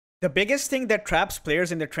The biggest thing that traps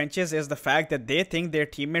players in the trenches is the fact that they think their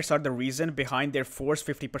teammates are the reason behind their forced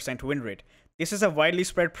 50% win rate. This is a widely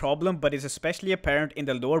spread problem, but is especially apparent in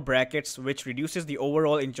the lower brackets, which reduces the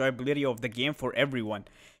overall enjoyability of the game for everyone.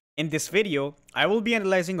 In this video, I will be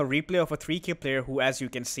analyzing a replay of a 3K player who, as you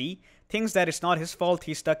can see, thinks that it's not his fault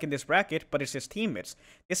he's stuck in this bracket, but it's his teammates.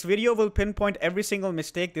 This video will pinpoint every single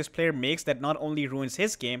mistake this player makes that not only ruins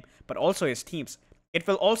his game, but also his team's. It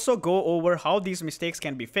will also go over how these mistakes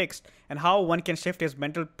can be fixed and how one can shift his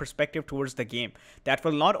mental perspective towards the game. That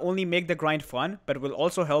will not only make the grind fun, but will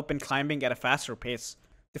also help in climbing at a faster pace.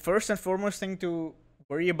 The first and foremost thing to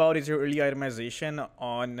worry about is your early itemization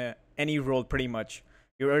on any role pretty much.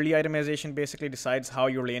 Your early itemization basically decides how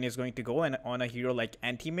your lane is going to go, and on a hero like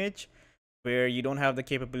Anti-Mage, where you don't have the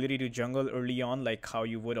capability to jungle early on like how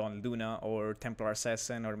you would on Luna or Templar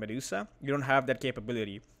Assassin or Medusa, you don't have that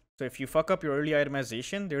capability. So if you fuck up your early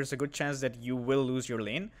itemization, there's a good chance that you will lose your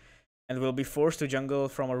lane and will be forced to jungle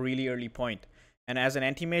from a really early point. And as an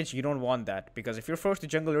anti-mage, you don't want that, because if you're forced to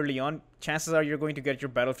jungle early on, chances are you're going to get your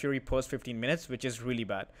Battle Fury post 15 minutes, which is really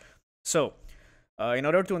bad. So, in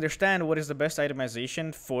order to understand what is the best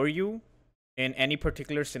itemization for you in any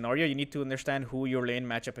particular scenario, you need to understand who your lane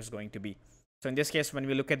matchup is going to be. So in this case, when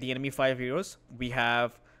we look at the enemy 5 heroes, we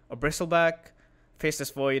have a Bristleback,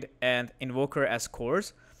 Faceless Void, and Invoker as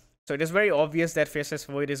cores. So it is very obvious that Faceless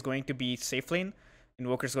Void is going to be safe lane,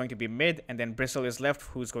 Invoker is going to be mid, and then Bristle is left,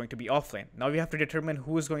 who's going to be off lane. Now we have to determine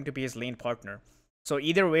who is going to be his lane partner. So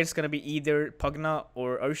either way, it's going to be either Pugna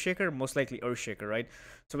or Earthshaker, most likely Earthshaker, right?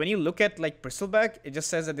 So when you look at like Bristleback, it just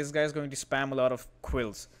says that this guy is going to spam a lot of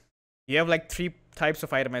quills. You have like 3 types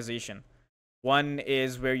of itemization. One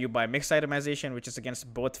is where you buy mixed itemization, which is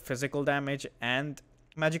against both physical damage and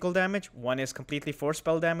magical damage. One is completely for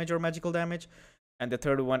spell damage or magical damage. And the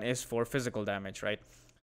third one is for physical damage, right?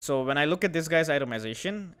 So when I look at this guy's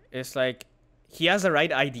itemization, it's like he has the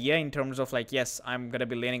right idea in terms of like, yes, I'm going to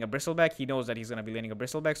be laning a Bristleback. He knows that he's going to be laning a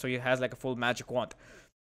Bristleback, so he has like a full magic wand.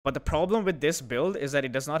 But the problem with this build is that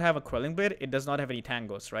it does not have a Quelling Blade. It does not have any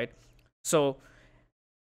tangos, right? So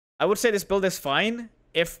I would say this build is fine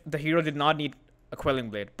if the hero did not need a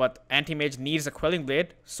Quelling Blade. But Anti-Mage needs a Quelling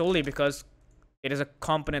Blade solely because it is a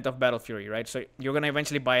component of Battle Fury, right? So you're going to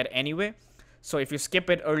eventually buy it anyway. So if you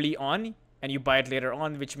skip it early on and you buy it later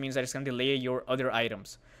on, which means that it's going to delay your other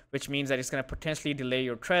items, which means that it's going to potentially delay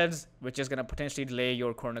your treads, which is going to potentially delay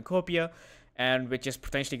your cornucopia, and which is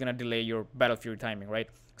potentially going to delay your Battle Fury timing, right?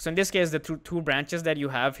 So in this case, the two branches that you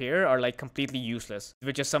have here are like completely useless,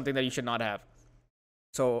 which is something that you should not have.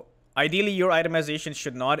 So ideally, your itemization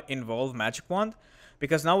should not involve Magic Wand,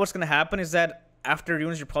 because now what's going to happen is that after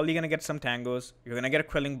runes, you're probably going to get some tangos, you're going to get a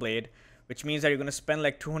Quelling Blade, which means that you're going to spend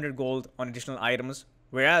like 200 gold on additional items,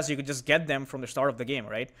 whereas you could just get them from the start of the game,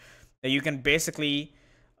 right? That you can basically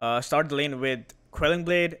start the lane with Quelling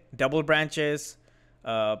Blade, double branches,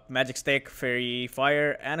 magic stick, fairy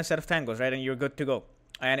fire, and a set of tangos, right? And you're good to go.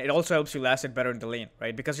 And it also helps you last it better in the lane,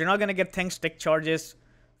 right? Because you're not going to get tank stick charges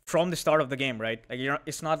from the start of the game, right? Like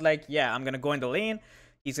it's not like, yeah, I'm going to go in the lane,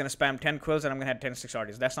 he's going to spam 10 quills and I'm going to have 10 6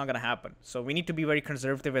 charges. That's not going to happen. So we need to be very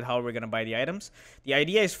conservative with how we're going to buy the items. The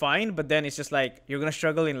idea is fine, but then it's just like you're going to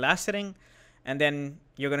struggle in last hitting, and then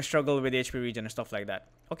you're going to struggle with HP regen and stuff like that.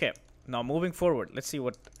 Okay, now moving forward, let's see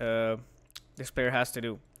what this player has to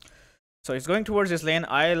do. So he's going towards his lane.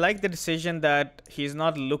 I like the decision that he's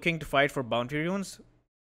not looking to fight for bounty runes,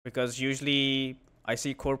 because usually I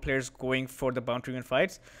see core players going for the bounty rune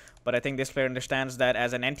fights. But I think this player understands that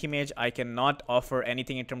as an anti-mage, I cannot offer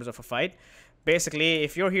anything in terms of a fight. Basically,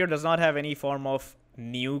 if your hero does not have any form of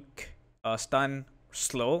nuke, stun,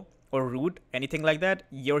 slow, or root, anything like that,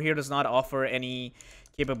 your hero does not offer any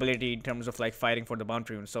capability in terms of like fighting for the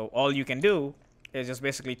bounty rune. So all you can do is just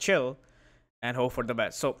basically chill and hope for the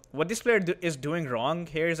best. So what this player is doing wrong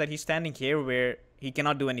here is that he's standing here where he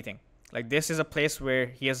cannot do anything. Like this is a place where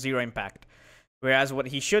he has 0 impact. Whereas what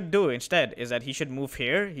he should do instead is that he should move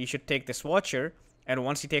here, he should take this Watcher, and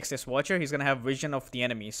once he takes this Watcher, he's going to have vision of the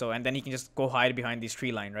enemy. So, and then he can just go hide behind this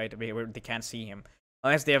tree line, right, where they can't see him.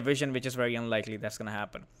 Unless they have vision, which is very unlikely that's going to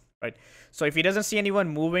happen, right? So if he doesn't see anyone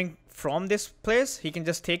moving from this place, he can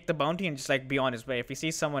just take the bounty and just like be on his way. If he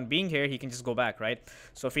sees someone being here, he can just go back, right?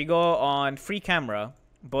 So if we go on free camera,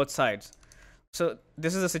 both sides. So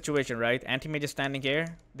this is a situation, right? Anti-Mage is standing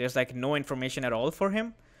here. There's like no information at all for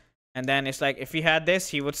him. And then it's like, if he had this,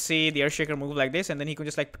 he would see the Earthshaker move like this, and then he could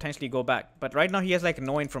just like potentially go back. But right now he has like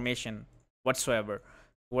no information whatsoever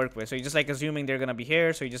to work with. So he's just like assuming they're going to be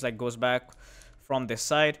here. So he just like goes back from this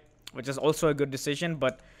side, which is also a good decision.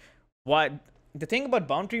 But what the thing about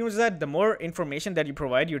bounty runes is that the more information that you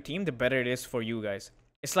provide your team, the better it is for you guys.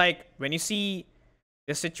 It's like when you see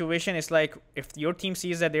This situation is like, if your team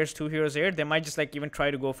sees that there's 2 heroes here, they might just like even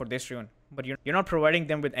try to go for this rune. But you're not providing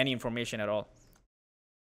them with any information at all.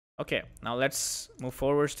 Okay, now let's move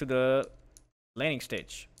forwards to the laning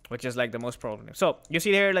stage, which is like the most problematic. So you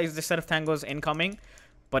see here, like this set of tangos incoming,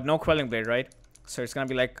 but no quelling blade, right? So it's gonna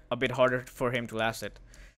be like a bit harder for him to last it.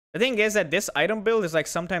 The thing is that this item build is like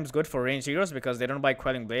sometimes good for ranged heroes because they don't buy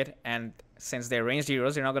quelling blade, and since they're ranged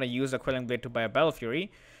heroes, they're not gonna use a quelling blade to buy a battle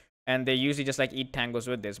fury, and they usually just like eat tangos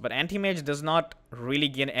with this. But anti-mage does not really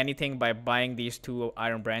gain anything by buying these 2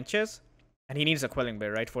 iron branches, and he needs a quelling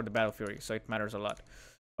blade, right, for the battle fury, so it matters a lot.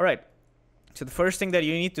 All right. So the first thing that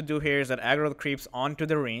you need to do here is that aggro the creeps onto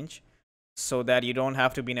the range so that you don't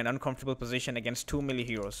have to be in an uncomfortable position against 2 melee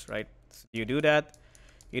heroes, right? So you do that.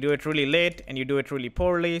 You do it really late and you do it really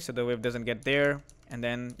poorly so the wave doesn't get there, and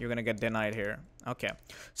then you're going to get denied here. Okay.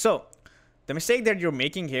 So the mistake that you're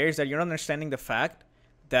making here is that you're not understanding the fact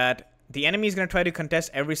that the enemy is going to try to contest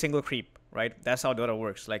every single creep, right? That's how Dota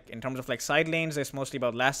works. Like in terms of like side lanes, it's mostly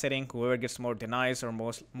about last hitting. Whoever gets more denies or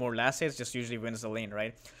more last hits just usually wins the lane,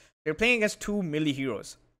 right? They're playing against 2 melee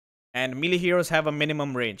heroes, and melee heroes have a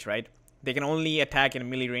minimum range, right? They can only attack in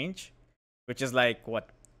melee range, which is like what,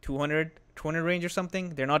 200 range or something.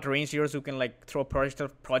 They're not ranged heroes who can like throw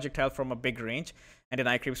projectile from a big range and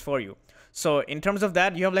deny creeps for you. So in terms of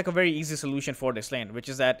that, you have like a very easy solution for this lane, which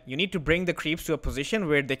is that you need to bring the creeps to a position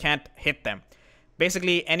where they can't hit them.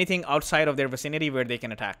 Basically anything outside of their vicinity where they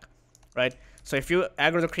can attack, right? So if you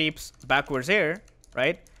aggro the creeps backwards here,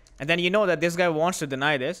 right, and then you know that this guy wants to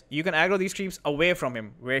deny this, you can aggro these creeps away from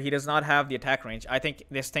him where he does not have the attack range. I think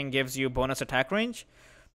this thing gives you bonus attack range.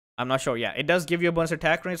 I'm not sure. Yeah, it does give you a bonus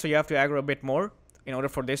attack range, so you have to aggro a bit more in order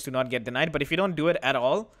for this to not get denied. But if you don't do it at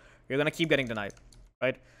all, you're going to keep getting denied,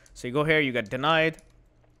 right? So you go here, you get denied,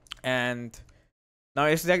 and now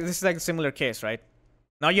this is like a similar case, right?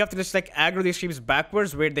 Now you have to just like aggro these creeps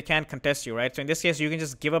backwards where they can't contest you, right? So in this case, you can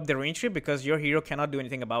just give up the range creep because your hero cannot do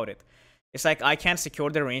anything about it. It's like I can't secure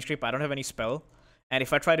the range creep. I don't have any spell. And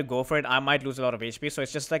if I try to go for it, I might lose a lot of HP. So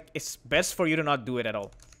it's just like, it's best for you to not do it at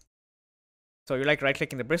all. So you're like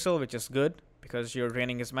right-clicking the bristle, which is good because you're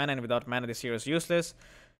draining his mana, and without mana, this hero is useless.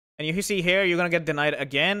 And you see here, you're going to get denied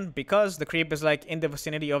again because the creep is like in the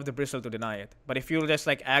vicinity of the bristle to deny it. But if you just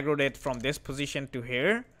like aggro it from this position to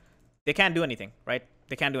here, they can't do anything, right?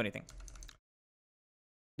 They can't do anything.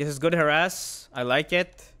 This is good harass. I like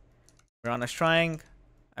it. Mirana's trying.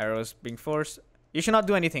 Arrows being forced. You should not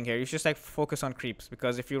do anything here. You should just like focus on creeps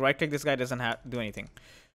because if you right click, this guy doesn't do anything.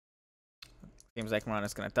 Seems like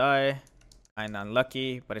Mirana's gonna die. Kinda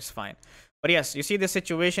unlucky, but it's fine. But yes, you see the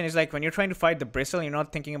situation is like when you're trying to fight the bristle, you're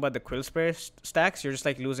not thinking about the quill spare stacks. You're just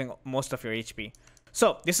like losing most of your HP.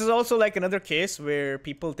 So this is also like another case where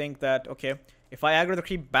people think that, okay, if I aggro the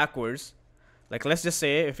creep backwards, like let's just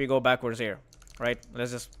say if we go backwards here, right?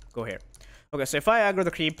 Let's just go here. Okay, so if I aggro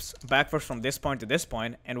the creeps backwards from this point to this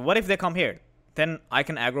point, and what if they come here? Then I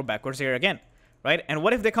can aggro backwards here again, right? And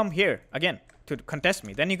what if they come here again to contest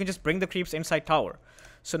me? Then you can just bring the creeps inside tower.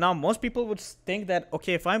 So now most people would think that,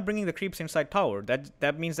 okay, if I'm bringing the creeps inside tower,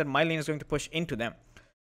 that means that my lane is going to push into them.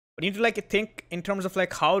 But you need to like think in terms of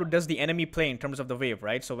like how does the enemy play in terms of the wave,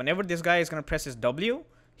 right? So whenever this guy is going to press his W,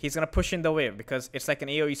 he's going to push in the wave because it's like an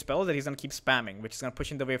AoE spell that he's going to keep spamming, which is going to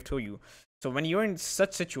push in the wave to you. So when you're in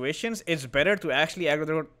such situations, it's better to actually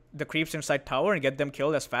aggro the creeps inside tower and get them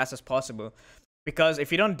killed as fast as possible. Because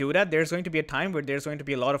if you don't do that, there's going to be a time where there's going to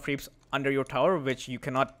be a lot of creeps under your tower, which you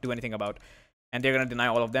cannot do anything about. And they're going to deny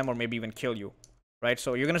all of them or maybe even kill you, right?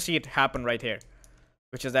 So you're going to see it happen right here,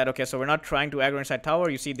 which is that, okay, so we're not trying to aggro inside tower.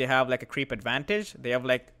 You see they have like a creep advantage. They have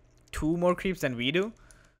like 2 more creeps than we do.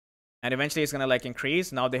 And eventually it's going to like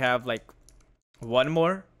increase. Now they have like 1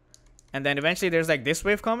 more. And then eventually there's like this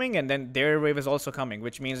wave coming, and then their wave is also coming,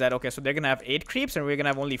 which means that, okay, so they're going to have 8 creeps and we're going to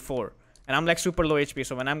have only 4. And I'm like super low HP.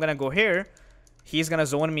 So when I'm going to go here, he's going to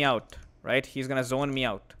zone me out, right? He's going to zone me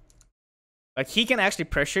out. Like he can actually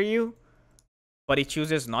pressure you, but he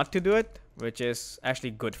chooses not to do it, which is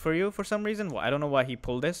actually good for you for some reason. Well, I don't know why he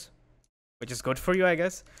pulled this, which is good for you, I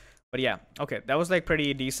guess. But yeah, okay, that was like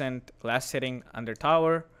pretty decent last hitting under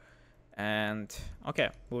tower. And okay,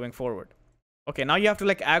 moving forward. Okay, now you have to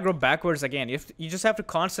like aggro backwards again. You just have to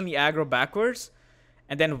constantly aggro backwards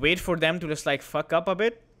and then wait for them to just like fuck up a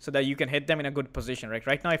bit so that you can hit them in a good position, right?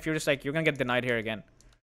 Right now, if you're just like, you're gonna get denied here again.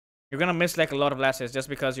 You're gonna miss like a lot of last hits just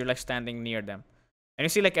because you're like standing near them. And you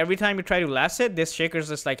see like every time you try to last hit, this shaker's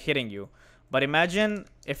just like hitting you. But imagine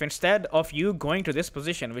if instead of you going to this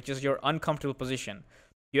position, which is your uncomfortable position,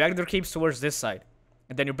 you aggro the creeps towards this side.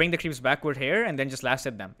 And then you bring the creeps backward here and then just last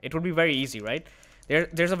hit them. It would be very easy, right?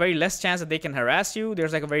 there's a very less chance that they can harass you.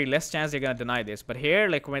 There's like a very less chance they're gonna deny this. But here,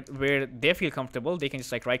 like where they feel comfortable, they can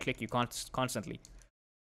just like right click you constantly.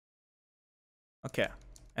 Okay,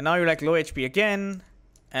 and now you're like low HP again,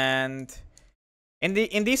 and in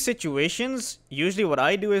these situations, usually what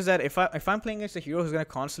I do is that if I'm playing against a hero who's gonna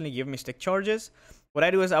constantly give me stick charges, what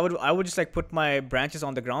I do is I would just like put my branches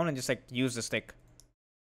on the ground and just like use the stick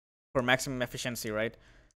for maximum efficiency, right?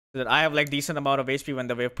 So that I have like decent amount of HP when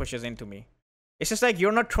the wave pushes into me. It's just like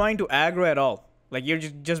you're not trying to aggro at all. Like you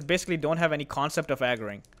just basically don't have any concept of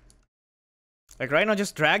aggroing. Like right now,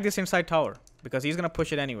 just drag this inside tower because he's gonna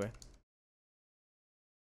push it anyway.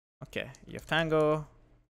 Okay, you have Tango.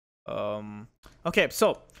 Okay,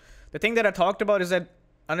 so the thing that I talked about is that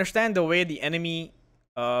understand the way the enemy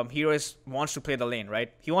hero wants to play the lane,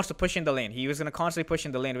 right? He wants to push in the lane. He was going to constantly push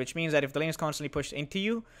in the lane, which means that if the lane is constantly pushed into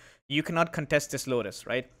you, you cannot contest this Lotus,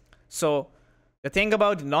 right? So the thing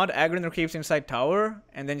about not aggroing the creeps inside tower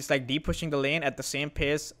and then just like deep pushing the lane at the same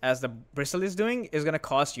pace as the Bristle is doing is going to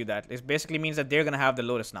cost you that. It basically means that they're going to have the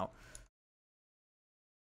Lotus now.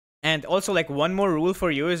 And also like one more rule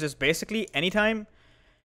for you is just basically anytime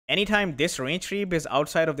this range creep is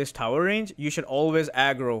outside of this tower range, you should always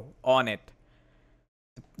aggro on it.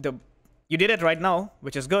 You did it right now,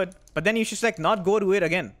 which is good, but then you should like not go to it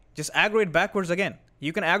again. Just aggro it backwards again.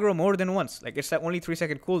 You can aggro more than once. Like it's like only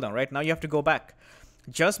 3-second cooldown, right? Now you have to go back.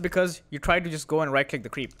 Just because you tried to just go and right click the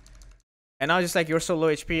creep. And now just like you're so low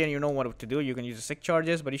HP and you know what to do, you can use the stick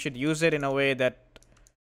charges, but you should use it in a way that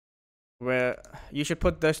where you should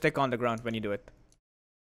put the stick on the ground when you do it.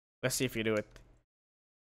 Let's see if you do it.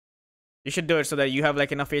 You should do it so that you have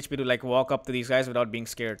like enough HP to like walk up to these guys without being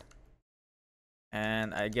scared.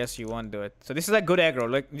 And I guess you won't do it. So this is like good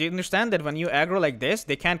aggro. Like, do you understand that when you aggro like this,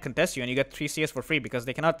 they can't contest you and you get 3 CS for free because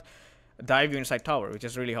they cannot dive you inside tower, which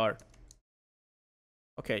is really hard.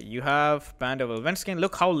 Okay, you have Band of Event Skin.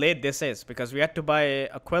 Look how late this is because we had to buy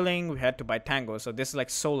a Quelling, we had to buy Tango. So this is like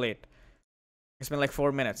so late. It's been like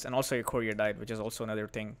 4 minutes. And also your courier died, which is also another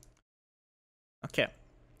thing. Okay.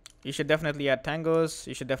 You should definitely add Tangos.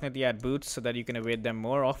 You should definitely add Boots so that you can evade them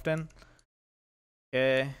more often.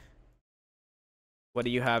 Okay. What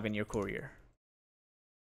do you have in your courier?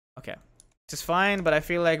 Okay. This is fine, but I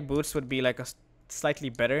feel like Boots would be like a slightly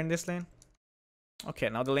better in this lane. Okay,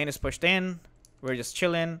 now the lane is pushed in. We're just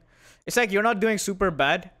chilling. It's like you're not doing super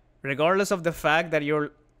bad, regardless of the fact that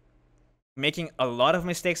you're making a lot of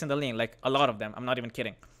mistakes in the lane. Like, a lot of them. I'm not even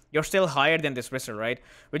kidding. You're still higher than this Whistle, right?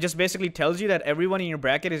 Which just basically tells you that everyone in your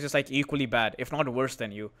bracket is just like equally bad, if not worse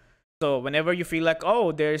than you. So whenever you feel like,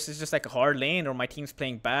 oh, this is just like a hard lane or my team's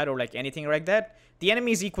playing bad or like anything like that, the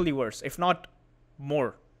enemy is equally worse, if not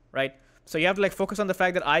more, right? So you have to like focus on the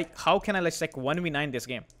fact that how can I like 1v9 this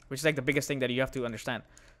game? Which is like the biggest thing that you have to understand.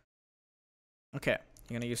 Okay,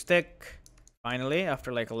 you're gonna use stick. Finally,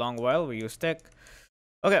 after like a long while, we use stick.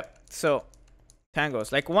 Okay, so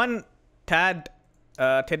Tangos. Like one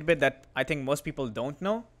tidbit that I think most people don't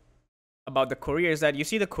know about the courier is that you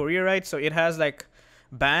see the courier, right? So it has like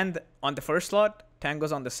band on the first slot,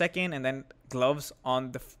 Tangos on the second, and then gloves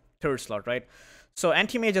on the third slot, right? So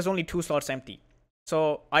anti-mage has only 2 slots empty.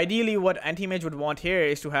 So ideally what anti-mage would want here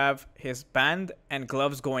is to have his band and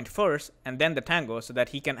gloves going first and then the Tango so that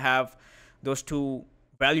he can have those 2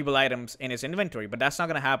 valuable items in his inventory. But that's not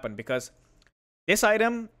going to happen because this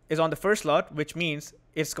item is on the first slot, which means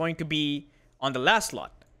it's going to be on the last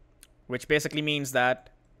slot, which basically means that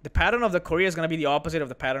the pattern of the courier is going to be the opposite of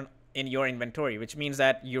the pattern in your inventory, which means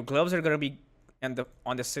that your gloves are going to be on the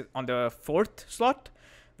 4th slot,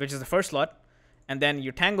 which is the first slot, and then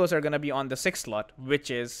your Tangos are going to be on the 6th slot, which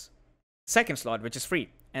is 2nd slot, which is free,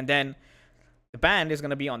 and then the band is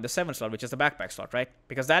going to be on the 7th slot, which is the backpack slot, right?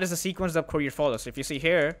 Because that is the sequence that courier follows. So if you see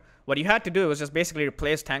here, what you had to do was just basically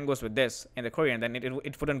replace Tangos with this in the courier, and then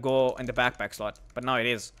it wouldn't go in the backpack slot, but now it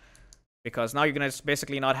is, because now you're going to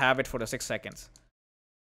basically not have it for the 6 seconds.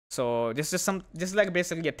 So this is like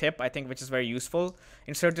basically a tip, I think, which is very useful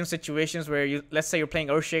in certain situations where let's say you're playing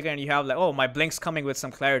Earthshaker and you have like, oh, my Blink's coming with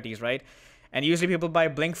some clarities, right? And usually people buy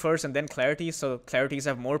Blink first and then clarities, so clarities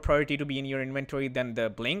have more priority to be in your inventory than the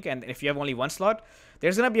Blink. And if you have only 1 slot,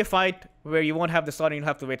 there's gonna be a fight where you won't have the slot and you'll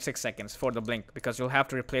have to wait 6 seconds for the Blink because you'll have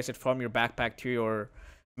to replace it from your backpack to your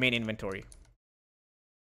main inventory.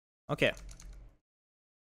 Okay.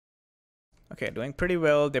 Okay, doing pretty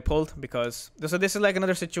well. They pulled because so this is like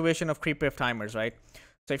another situation of creep wave timers, right?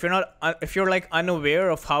 So if you're like unaware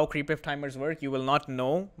of how creep wave timers work, you will not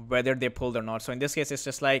know whether they pulled or not. So in this case, it's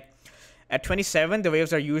just like at 27, the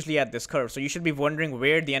waves are usually at this curve. So you should be wondering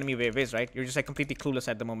where the enemy wave is, right? You're just like completely clueless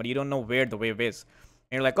at the moment. You don't know where the wave is.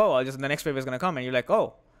 And you're like, oh, the next wave is gonna come, and you're like,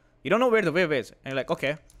 oh, you don't know where the wave is, and you're like,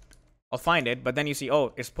 okay. I'll find it, but then you see,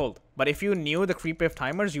 oh, it's pulled. But if you knew the creep wave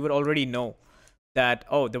timers, you would already know that,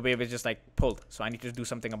 oh, the wave is just like pulled, so I need to do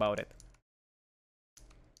something about it.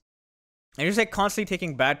 And you're just like constantly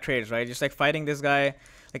taking bad trades, right? Just like fighting this guy.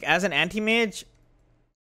 Like as an anti-mage,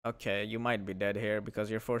 okay, you might be dead here because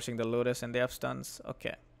you're forcing the Lotus and they have stuns.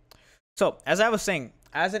 Okay. So, as I was saying,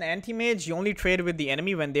 as an anti-mage, you only trade with the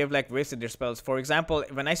enemy when they've like wasted their spells. For example,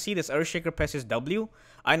 when I see this Earthshaker press his W,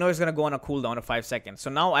 I know he's going to go on a cooldown of 5 seconds. So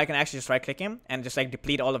now I can actually just right-click him and just like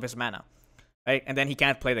deplete all of his mana. Right? And then he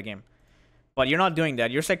can't play the game. But you're not doing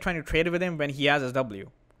that. You're just like trying to trade with him when he has his W.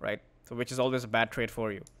 Right? So, which is always a bad trade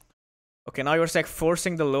for you. Okay, now you're just like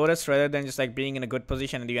forcing the Lotus rather than just like being in a good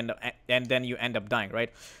position and then you end up dying,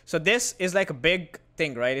 right? So this is like a big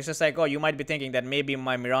thing, right? It's just like, oh, you might be thinking that maybe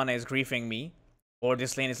my Mirana is griefing me or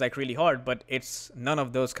this lane is like really hard, but it's none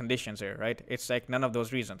of those conditions here, right? It's like none of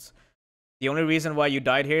those reasons. The only reason why you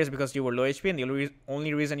died here is because you were low HP, and the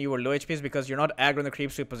only reason you were low HP is because you're not aggroing the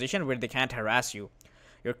creeps to a position where they can't harass you.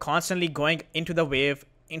 You're constantly going into the wave,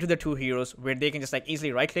 into the 2 heroes where they can just like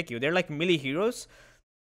easily right click you. They're like melee heroes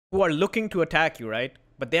who are looking to attack you, right?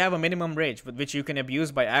 But they have a minimum range, which you can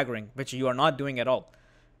abuse by aggroing, which you are not doing at all.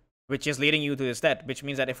 Which is leading you to this death, which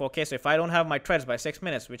means that if I don't have my treads by 6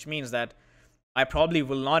 minutes, which means that I probably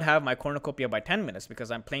will not have my cornucopia by 10 minutes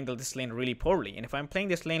because I'm playing this lane really poorly. And if I'm playing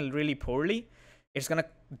this lane really poorly, it's going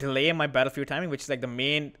to delay my Battle Fury timing, which is like the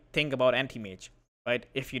main thing about anti-mage, right?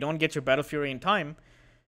 If you don't get your Battle Fury in time,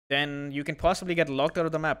 then you can possibly get locked out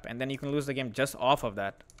of the map, and then you can lose the game just off of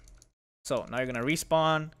that. So now you're going to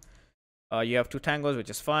respawn. You have 2 tangos, which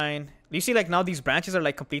is fine. You see, like, now these branches are,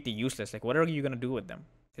 like, completely useless. Like, what are you going to do with them?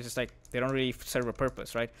 It's just, like, they don't really serve a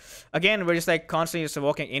purpose, right? Again, we're just, like, constantly just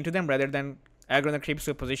walking into them rather than aggroing the creeps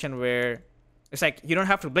to a position where it's, like, you don't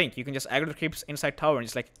have to blink. You can just aggro the creeps inside tower and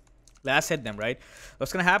just, like, last hit them, right?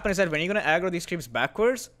 What's going to happen is that when you're going to aggro these creeps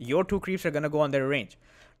backwards, your 2 creeps are going to go on their range.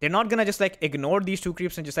 They're not going to just, like, ignore these 2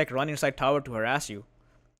 creeps and just, like, run inside tower to harass you.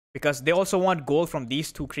 Because they also want gold from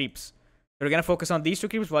these 2 creeps. They're going to focus on these 2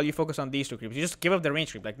 creeps while you focus on these 2 creeps. You just give up the range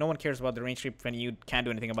creep. Like, no one cares about the range creep when you can't do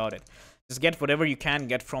anything about it. Just get whatever you can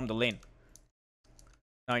get from the lane.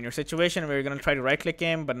 Now, in your situation where you're going to try to right-click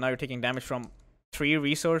him, but now you're taking damage from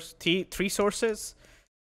 3 sources.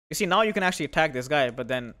 You see, now you can actually attack this guy, but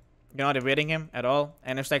then you're not evading him at all.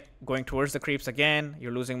 And it's like going towards the creeps again.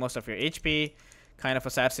 You're losing most of your HP. Kind of a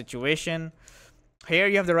sad situation. Here,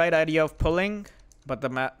 you have the right idea of pulling, but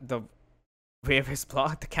the wave is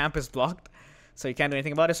blocked. The camp is blocked. So you can't do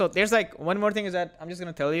anything about it. So there's like one more thing is that I'm just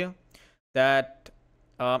going to tell you that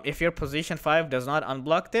if your position 5 does not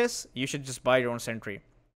unblock this, you should just buy your own sentry.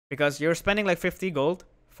 Because you're spending like 50 gold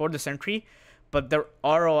for the sentry, but the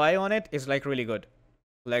ROI on it is like really good.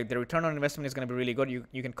 Like the return on investment is going to be really good.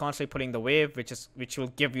 You can constantly put in the wave, which will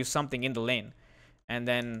give you something in the lane. And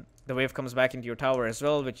then the wave comes back into your tower as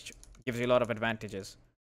well, which gives you a lot of advantages.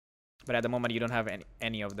 But at the moment, you don't have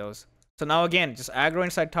any of those. So now again, just aggro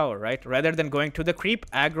inside tower, right? Rather than going to the creep,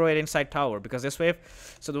 aggro it inside tower. Because this wave...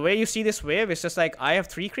 So the way you see this wave is just like, I have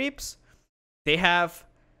 3 creeps. They have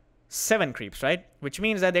 7 creeps, right? Which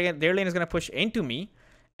means that their lane is going to push into me.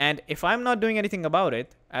 And if I'm not doing anything about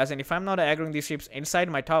it, as in if I'm not aggroing these creeps inside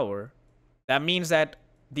my tower, that means that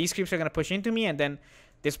these creeps are going to push into me, and then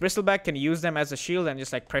this bristleback can use them as a shield and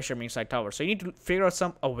just like pressure me inside tower. So you need to figure out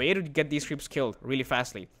a way to get these creeps killed really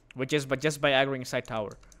fastly, but just by aggroing inside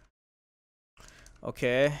tower.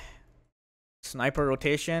 Okay. Sniper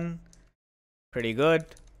rotation. Pretty good.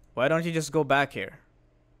 Why don't you just go back here?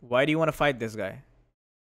 Why do you want to fight this guy?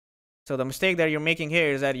 So the mistake that you're making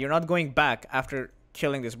here is that you're not going back after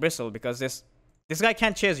killing this bristle, because this guy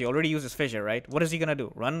can't chase you. Already uses fissure, right? What is he gonna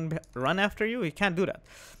do? Run after you? He can't do that.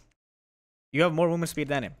 You have more movement speed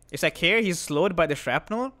than him. It's like here, he's slowed by the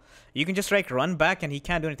shrapnel. You can just like run back and he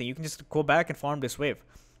can't do anything. You can just go back and farm this wave.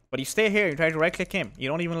 But you stay here, you try to right click him. You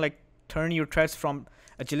don't even like turn your treads from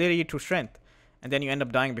agility to strength. And then you end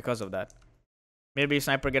up dying because of that. Maybe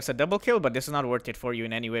Sniper gets a double kill, but this is not worth it for you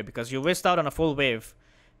in any way, because you whiffed out on a full wave.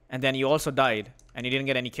 And then you also died and you didn't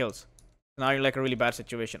get any kills. Now you're like a really bad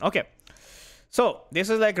situation. Okay. So this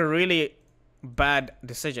is like a really bad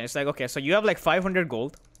decision. It's like, okay, so you have like 500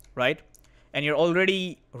 gold, right? And you're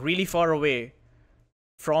already really far away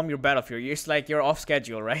from your Battle Fury. It's like you're off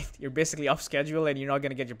schedule, right? You're basically off schedule and you're not going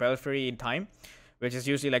to get your Battle Fury in time, which is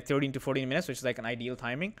usually like 13 to 14 minutes, which is like an ideal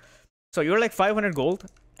timing. So you're like 500 gold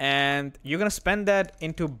and you're going to spend that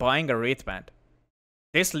into buying a Wraith Band.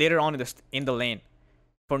 This later on in the lane.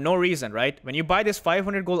 For no reason, right? When you buy this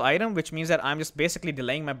 500 gold item, which means that I'm just basically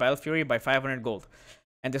delaying my Battle Fury by 500 gold.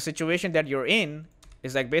 And the situation that you're in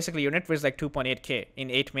is like basically your net worth is like 2.8k in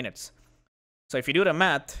 8 minutes. So if you do the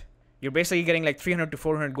math, you're basically getting like 300 to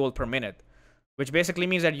 400 gold per minute, which basically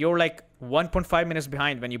means that you're like 1.5 minutes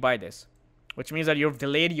behind when you buy this, which means that you've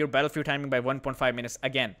delayed your battlefield timing by 1.5 minutes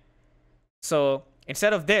again. So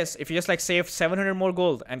instead of this, if you just like saved 700 more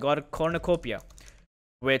gold and got a cornucopia,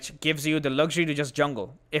 which gives you the luxury to just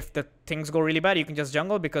jungle. If the things go really bad, you can just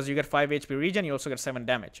jungle because you get 5 HP regen, you also get 7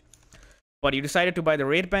 damage. But you decided to buy the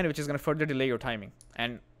raid band, which is going to further delay your timing.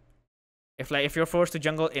 And if you're forced to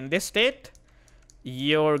jungle in this state,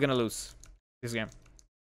 you're going to lose this game.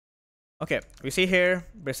 Okay, we see here,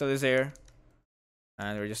 Bristol is here.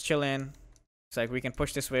 And we're just chilling. It's like we can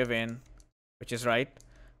push this wave in, which is right.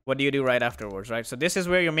 What do you do right afterwards, right? So this is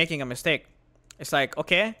where you're making a mistake. It's like,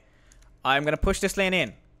 okay, I'm going to push this lane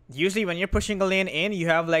in. Usually when you're pushing a lane in, you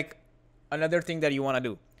have like another thing that you want to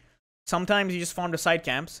do. Sometimes you just farm the side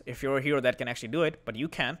camps if you're a hero that can actually do it, but you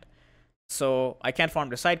can't. So I can't farm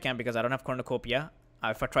the side camp because I don't have cornucopia.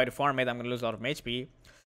 If I try to farm it, I'm going to lose a lot of HP.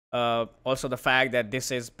 Also the fact that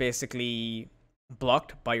this is basically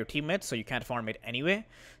blocked by your teammates, so you can't farm it anyway.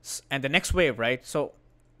 And the next wave, right? So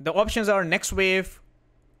the options are next wave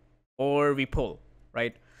or we pull,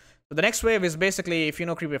 right? So the next wave is basically, if you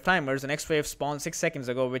know creep wave timers, the next wave spawned 6 seconds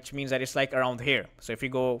ago, which means that it's like around here. So if you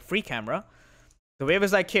go free camera, the wave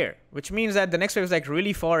is like here, which means that the next wave is like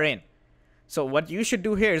really far in. So what you should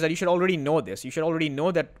do here is that you should already know this. You should already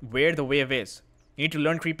know that where the wave is. You need to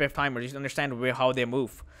learn creep wave timers. You should understand how they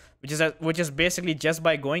move, which is basically just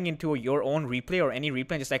by going into your own replay or any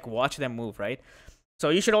replay and just like watch them move, right? So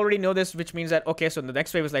you should already know this, which means that, okay, so the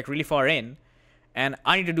next wave is like really far in, and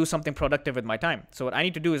I need to do something productive with my time. So what I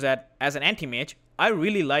need to do is that as an anti-mage, I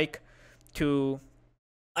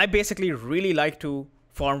basically really like to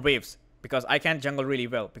farm waves because I can't jungle really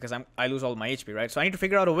well because I lose all my HP, right? So I need to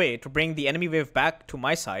figure out a way to bring the enemy wave back to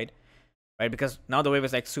my side, right? Because now the wave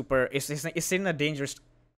is like super, it's in a dangerous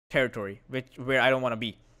territory, where I don't want to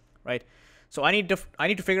be, right? So I need to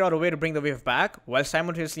figure out a way to bring the wave back while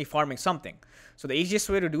simultaneously farming something. So the easiest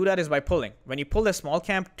way to do that is by pulling. When you pull the small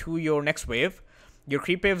camp to your next wave, your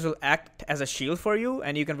creep waves will act as a shield for you,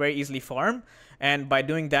 and you can very easily farm. And by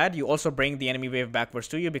doing that, you also bring the enemy wave backwards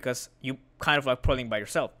to you because you kind of like pulling by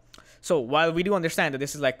yourself. So while we do understand that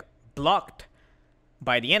this is like blocked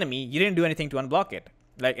by the enemy, you didn't do anything to unblock it.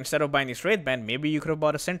 Like instead of buying this raid band, maybe you could have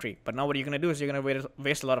bought a sentry. But now what you're going to do is you're going to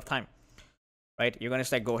waste a lot of time, right? You're going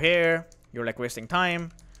to like go here. You're like wasting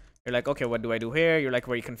time. You're like, okay, what do I do here? You're like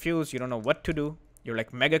very confused. You don't know what to do. You're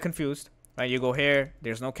like mega confused. Right, you go here,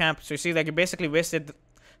 there's no camp. So you see, like, you basically wasted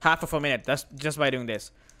half of a minute. That's just by doing this.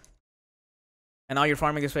 And now you're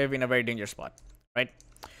farming this wave in a very dangerous spot, right?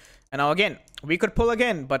 And now again, we could pull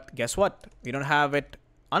again, but guess what? We don't have it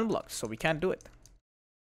unblocked, so we can't do it.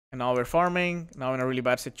 And now we're farming, now in a really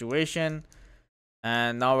bad situation.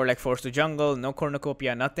 And now we're like forced to jungle, no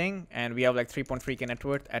cornucopia, nothing. And we have like 3.3k net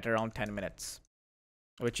worth at around 10 minutes,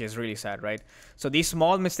 which is really sad, right? So these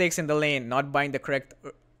small mistakes in the lane, not buying the correct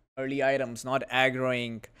early items, not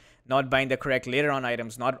aggroing, not buying the correct later on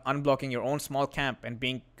items, not unblocking your own small camp, and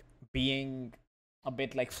being a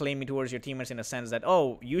bit like flamey towards your teammates in a sense that,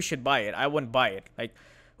 oh, you should buy it, I wouldn't buy it. Like,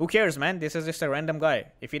 who cares, man? This is just a random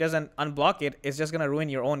guy. If he doesn't unblock it, it's just gonna ruin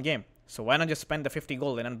your own game. So why not just spend the 50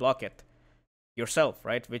 gold and unblock it yourself,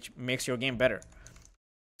 right? Which makes your game better.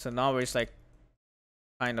 So now we're just like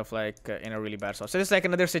kind of like in a really bad spot. So this is like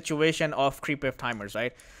another situation of creep wave timers,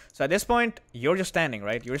 right? So at this point, you're just standing,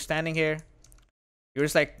 right? You're standing here. You're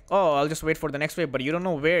just like, oh, I'll just wait for the next wave, but you don't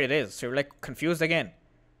know where it is. So you're like confused again.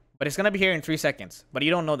 But it's gonna be here in 3 seconds. But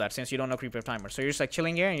you don't know that since you don't know creep wave timer. So you're just like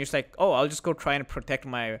chilling here and you're just like, oh, I'll just go try and protect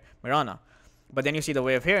my Mirana. But then you see the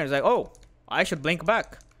wave here and it's like, oh, I should blink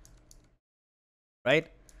back. Right?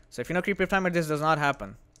 So if you know creep wave timer, this does not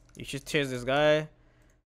happen. You should chase this guy.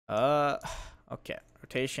 Okay.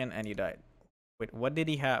 Rotation and you died. Wait, what did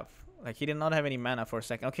he have? Like, he did not have any mana for a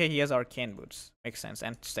second. Okay, he has arcane boots. Makes sense.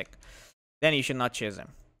 And stick. Then you should not chase him.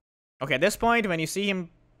 Okay, at this point, when you see him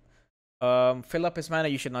fill up his mana,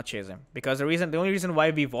 you should not chase him. Because the only reason why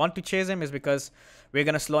we want to chase him is because we're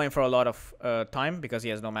going to slow him for a lot of time because he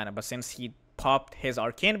has no mana. But since he popped his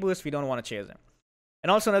arcane boost, we don't want to chase him. And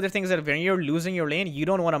also another thing is that when you're losing your lane, you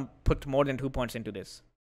don't want to put more than 2 points into this.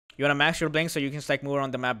 You want to max your blink so you can just like move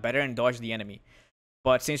around the map better and dodge the enemy.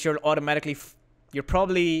 But since you're automatically, you're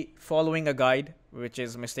probably following a guide, which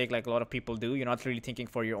is a mistake like a lot of people do. You're not really thinking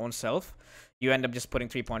for your own self. You end up just putting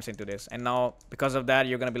 3 points into this. And now, because of that,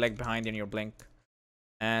 you're going to be like behind in your blink.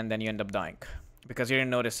 And then you end up dying. Because you didn't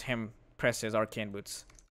notice him press his arcane boots.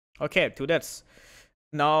 Okay, 2 deaths.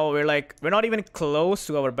 Now we're not even close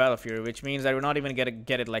to our battlefield, which means that we're not even gonna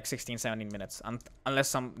get it like 16, 17 minutes.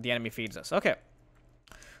 Unless the enemy feeds us. Okay.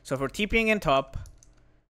 So if we're TPing in top,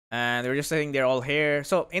 And they're just sitting there all here.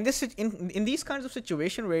 So in this in these kinds of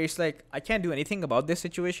situation where it's like I can't do anything about this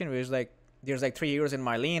situation, where it's like there's like 3 heroes in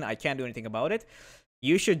my lane, I can't do anything about it,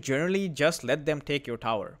 you should generally just let them take your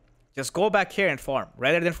tower. Just go back here and farm.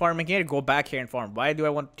 Rather than farming here, go back here and farm. Why do I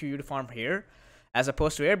want you to farm here as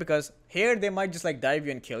opposed to here? Because here they might just like dive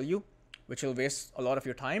you and kill you, which will waste a lot of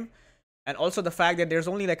your time. And also the fact that there's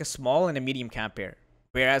only like a small and a medium camp here.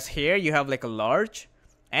 Whereas here you have like a large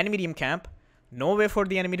and medium camp, no way for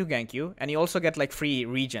the enemy to gank you, and you also get like free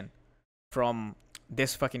regen from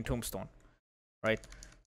this fucking tombstone, right?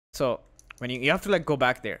 So when you have to like go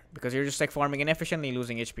back there because you're just like farming inefficiently,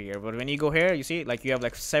 losing HP here. But when you go here, you see like you have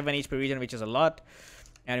like 7 HP regen, which is a lot,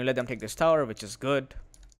 and you let them take this tower, which is good.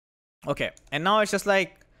 Okay, and now it's just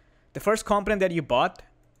like the first component that you bought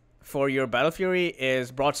for your Battle Fury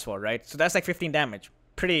is Broadsword, right? So that's like 15 damage.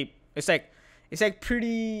 Pretty, it's like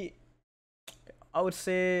pretty, I would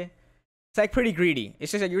say, it's like pretty greedy.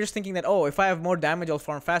 It's just that you're just thinking that, oh, if I have more damage, I'll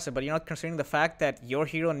farm faster. But you're not considering the fact that your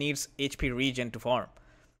hero needs HP regen to farm.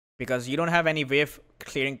 Because you don't have any wave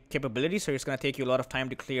clearing capability, so it's going to take you a lot of time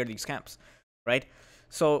to clear these camps, right?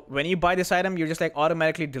 So when you buy this item, you're just like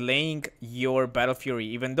automatically delaying your Battle Fury,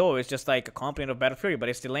 even though it's just like a component of Battle Fury, but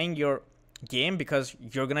it's delaying your game because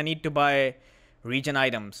you're going to need to buy regen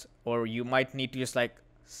items, or you might need to just like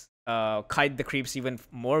kite the creeps even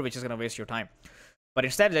more, which is going to waste your time. But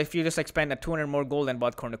instead, if you just like spend a 200 more gold and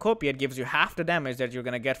bought Cornucopia, it gives you half the damage that you're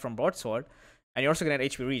going to get from Broadsword. And you're also going to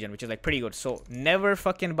get HP regen, which is like pretty good. So never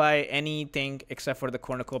fucking buy anything except for the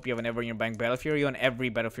Cornucopia whenever you're buying Battle Fury on every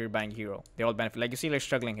Battle Fury buying hero. They all benefit. Like you see, like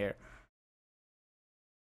struggling here.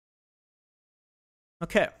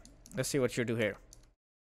 Okay, let's see what you do here.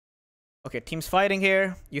 Okay, team's fighting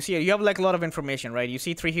here. You see, you have like a lot of information, right? You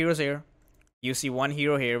see 3 heroes here. You see 1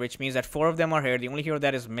 hero here, which means that 4 of them are here. The only hero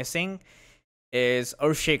that is missing is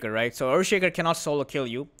Earthshaker, right? So Earthshaker cannot solo kill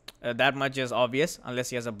you. That much is obvious,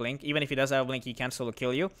 unless he has a blink. Even if he does have a blink, he can't solo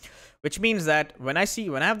kill you. Which means that when I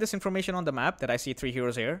have this information on the map, that I see 3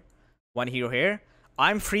 heroes here, 1 hero here,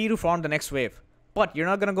 I'm free to farm the next wave. But you're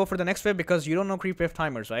not going to go for the next wave because you don't know creep wave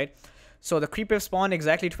timers, right? So the creep wave spawned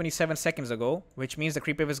exactly 27 seconds ago, which means the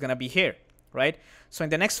creep wave is going to be here, right? So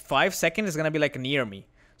in the next 5 seconds, it's going to be like near me.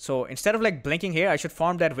 So instead of like blinking here, I should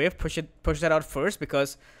farm that wave, push that out first,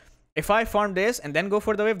 because if I farm this and then go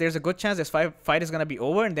for the wave, there's a good chance this fight is going to be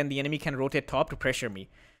over and then the enemy can rotate top to pressure me.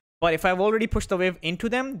 But if I've already pushed the wave into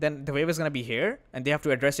them, then the wave is going to be here and they have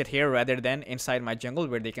to address it here rather than inside my jungle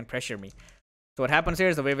where they can pressure me. So what happens here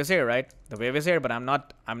is the wave is here, right? The wave is here, but I'm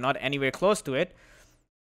not anywhere close to it,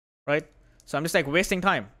 right? So I'm just like wasting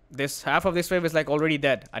time. This half of this wave is like already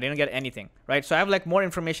dead. I didn't get anything, right? So I have like more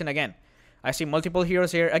information again. I see multiple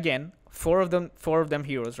heroes here again, 4 of them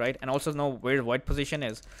heroes, right? And also know where white position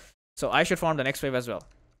is. So I should farm the next wave as well,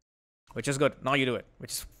 which is good. Now you do it,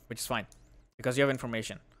 which is fine because you have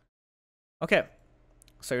information. Okay,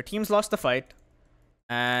 so your team's lost the fight,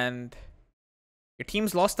 and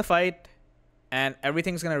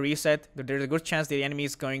everything's gonna reset. There's a good chance the enemy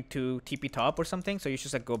is going to TP top or something, so you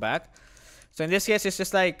should like go back. So in this case, it's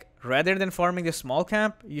just like rather than farming the small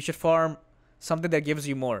camp, you should farm something that gives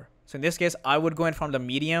you more. So in this case, I would go and farm the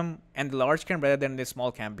medium and the large camp rather than the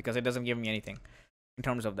small camp because it doesn't give me anything in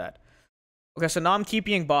terms of that. Okay, so now I'm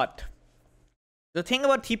TPing bot. The thing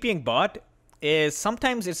about TPing bot is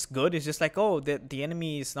sometimes it's good. It's just like, oh, the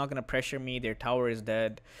enemy is not going to pressure me. Their tower is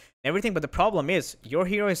dead. Everything. But the problem is your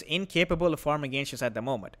hero is incapable of farming ancients at the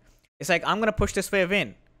moment. It's like, I'm going to push this wave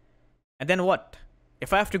in. And then what?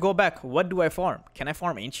 If I have to go back, what do I farm? Can I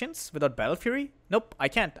farm ancients without Battle Fury? Nope, I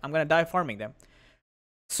can't. I'm going to die farming them.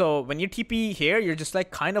 So when you TP here, you're just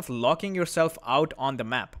like kind of locking yourself out on the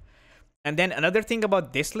map. And then another thing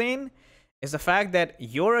about this lane is the fact that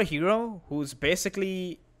you're a hero who's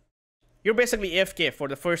basically... You're basically AFK for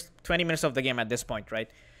the first 20 minutes of the game at this point, right?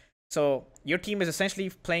 So your team is essentially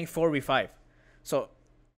playing 4v5. So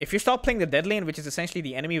if you stop playing the dead lane, which is essentially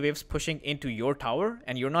the enemy waves pushing into your tower,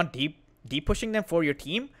 and you're not deep pushing them for your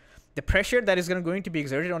team, the pressure that is going to be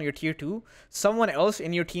exerted on your tier 2, someone else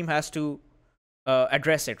in your team has to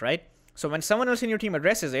address it, right? So when someone else in your team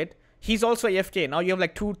addresses it, he's also AFK. Now you have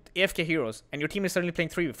like 2 AFK heroes, and your team is suddenly playing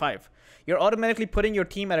 3v5. You're automatically putting your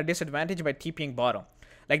team at a disadvantage by TPing bottom.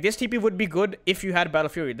 Like this TP would be good if you had Battle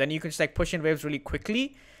Fury. Then you could just like push in waves really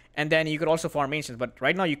quickly, and then you could also farm ancients. But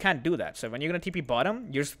right now you can't do that. So when you're gonna TP bottom,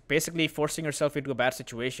 you're basically forcing yourself into a bad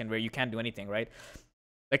situation where you can't do anything, right?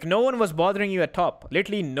 Like no one was bothering you at top.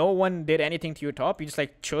 Literally no one did anything to your top. You just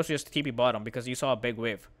like chose to just TP bottom because you saw a big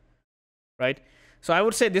wave, right? So I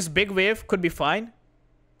would say this big wave could be fine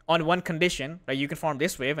on one condition, right? You can farm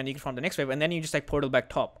this wave and you can farm the next wave, and then you just like portal back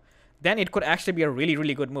top. Then it could actually be a really,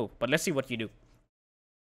 really good move. But let's see what you do.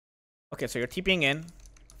 Okay, so you're TPing in.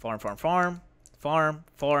 Farm, farm, farm. Farm,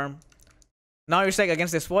 farm. Now you're like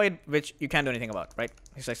against this void, which you can't do anything about, right?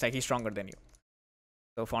 He's like he's stronger than you.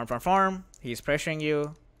 So farm, farm, farm. He's pressuring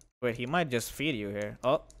you. Wait, he might just feed you here.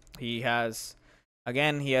 Oh, he has...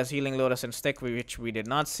 Again, he has Healing Lotus and Stick, which we did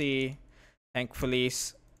not see. Thankfully,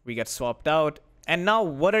 we get swapped out. And now,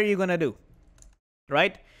 what are you gonna do?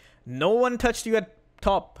 Right? No one touched you at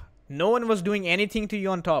top. No one was doing anything to you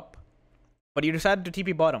on top. But you decided to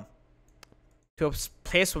TP bottom. To a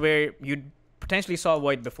place where you potentially saw a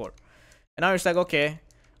void before. And now it's like, okay,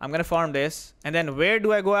 I'm gonna farm this. And then where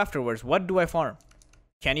do I go afterwards? What do I farm?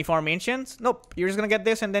 Can you farm Ancients? Nope. You're just gonna get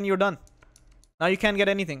this and then you're done. Now you can't get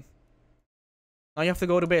anything. Now you have to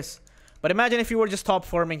go to base. But imagine if you were just top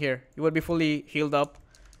farming here. You would be fully healed up.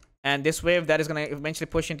 And this wave that is going to eventually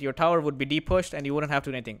push into your tower would be depushed and you wouldn't have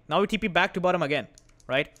to do anything. Now we TP back to bottom again,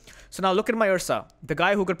 right? So now look at my Ursa. The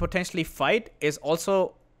guy who could potentially fight is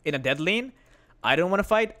also in a dead lane. I don't want to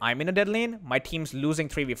fight. I'm in a dead lane. My team's losing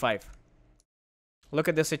 3v5. Look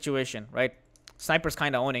at this situation, right? Sniper's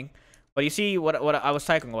kind of owning. But you see what I was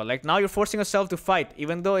talking about. Like now you're forcing yourself to fight,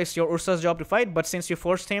 even though it's your Ursa's job to fight. But since you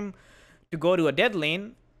forced him to go to a dead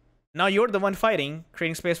lane, now you're the one fighting,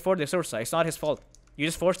 creating space for this Ursa. It's not his fault. You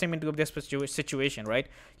just forced him into this situation, right?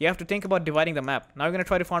 You have to think about dividing the map. Now you're gonna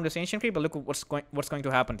try to farm this ancient creep, but look what's going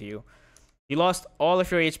to happen to you. You lost all of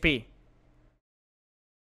your HP,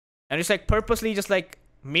 and just like purposely just like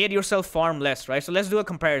made yourself farm less, right? So let's do a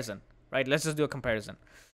comparison, right? Let's just do a comparison.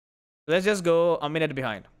 Let's just go a minute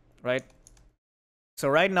behind, right? So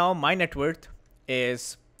right now my net worth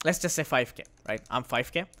is, let's just say 5k, right? I'm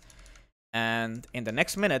 5k. And in the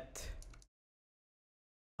next minute,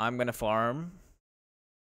 I'm gonna farm.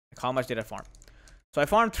 Like how much did I farm? So I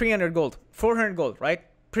farmed 300 gold, 400 gold, right?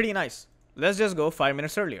 Pretty nice. Let's just go 5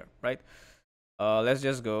 minutes earlier, right? Let's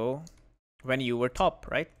just go when you were top,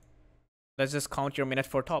 right? Let's just count your minute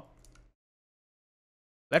for top.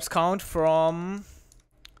 Let's count from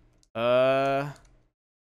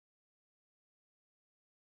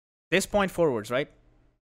this point forwards, right?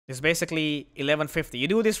 It's basically 1150. You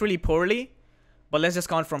do this really poorly, but let's just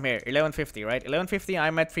count from here. 1150, right? 1150,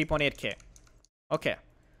 I'm at 3.8k. Okay.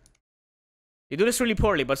 You do this really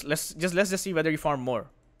poorly, but let's just see whether you farm more.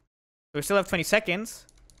 So we still have 20 seconds.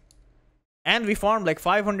 And we farmed like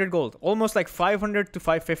 500 gold. Almost like 500 to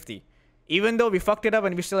 550. Even though we fucked it up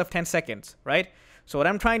and we still have 10 seconds, right? So what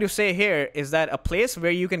I'm trying to say here is that a place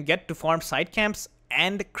where you can get to farm side camps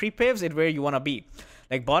and creep waves is where you want to be.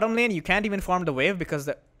 Like bottom lane, you can't even farm the wave because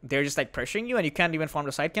they're just like pressuring you, and you can't even farm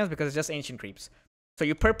the side camps because it's just ancient creeps. So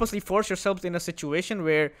you purposely force yourself in a situation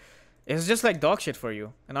where it's just like dog shit for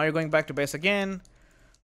you. And now you're going back to base again.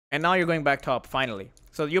 And now you're going back top, finally.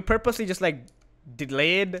 So you purposely just like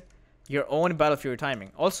delayed your own Battle Fury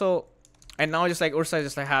timing. Also, and now just like Ursa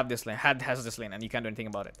just like has this lane and you can't do anything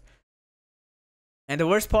about it. And the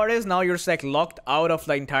worst part is now you're just like locked out of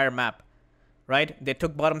the entire map, right? They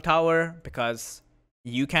took bottom tower because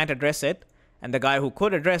you can't address it. And the guy who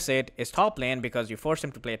could address it is top lane because you forced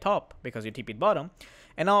him to play top because you TP'd bottom.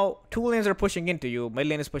 And now 2 lanes are pushing into you. Mid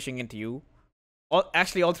lane is pushing into you.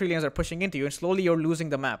 Actually, all 3 lanes are pushing into you. And slowly you're losing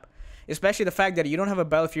the map. Especially the fact that you don't have a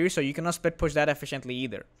Battle Fury, so you cannot split push that efficiently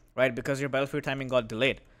either. Right? Because your Battle Fury timing got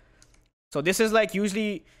delayed. So this is like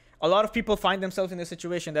usually a lot of people find themselves in this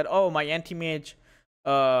situation that, oh, my anti-mage,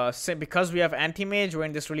 because we have anti-mage, we're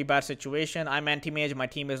in this really bad situation. I'm anti-mage, my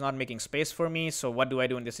team is not making space for me. So what do I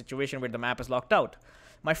do in this situation where the map is locked out?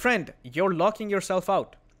 My friend, you're locking yourself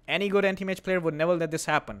out. Any good anti-mage player would never let this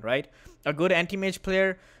happen, right? A good anti-mage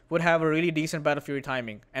player would have a really decent Battle Fury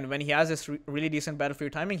timing. And when he has this really decent Battle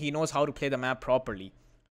Fury timing, he knows how to play the map properly.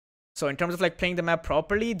 So in terms of like playing the map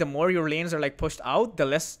properly, the more your lanes are like pushed out, the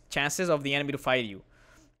less chances of the enemy to fight you.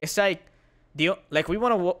 It's like, we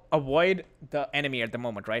want to avoid the enemy at the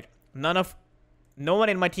moment, right? No one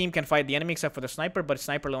in my team can fight the enemy except for the sniper, but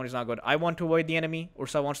sniper alone is not good. I want to avoid the enemy.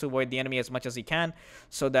 Ursa wants to avoid the enemy as much as he can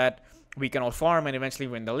so that we can all farm and eventually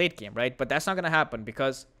win the late game, right? But that's not going to happen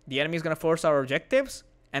because the enemy is going to force our objectives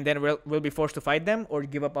and then we'll be forced to fight them or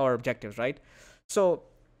give up our objectives, right? So,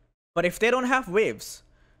 but if they don't have waves,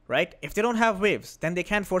 right? If they don't have waves, then they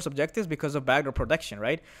can't force objectives because of backdoor protection,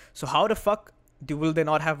 right? So how the fuck will they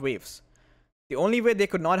not have waves? The only way they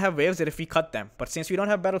could not have waves is if we cut them. But since we don't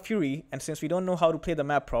have Battle Fury, and since we don't know how to play the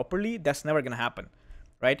map properly, that's never going to happen,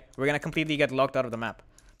 right? We're going to completely get locked out of the map.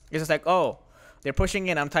 It's just like, oh, they're pushing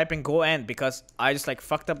in, I'm typing go end because I just like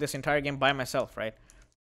fucked up this entire game by myself, right?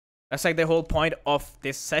 That's like the whole point of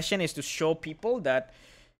this session is to show people that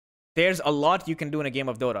there's a lot you can do in a game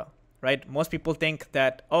of Dota, right? Most people think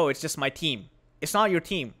that, oh, it's just my team. It's not your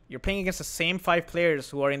team. You're playing against the same 5 players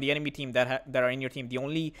who are in the enemy team that are in your team. The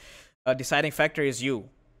only deciding factor is you.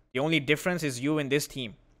 The only difference is you in this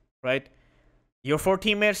team, right? Your 4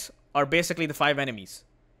 teammates are basically the 5 enemies.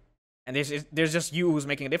 And there's just you who's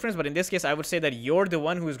making a difference. But in this case, I would say that you're the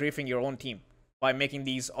one who is griefing your own team by making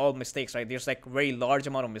these all mistakes, right? There's like very large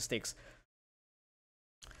amount of mistakes.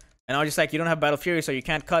 And now just like you don't have Battle Fury, so you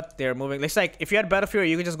can't cut. They're moving. It's like if you had Battle Fury,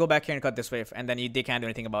 you could just go back here and cut this wave, and then they can't do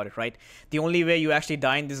anything about it, right? The only way you actually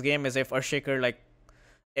die in this game is if Earthshaker, like,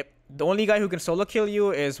 if the only guy who can solo kill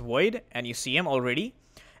you is Void, and you see him already,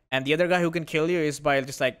 and the other guy who can kill you is by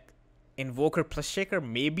just like Invoker plus Shaker,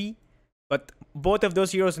 maybe. But both of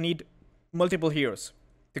those heroes need multiple heroes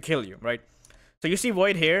to kill you, right? So you see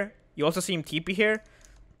Void here. You also see him TP here.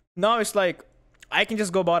 Now it's like I can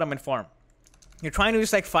just go bottom and farm. You're trying to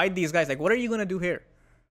just like fight these guys. Like, what are you gonna do here?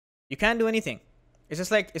 You can't do anything. It's just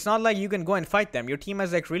like, it's not like you can go and fight them. Your team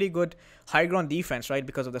has like really good high ground defense, right?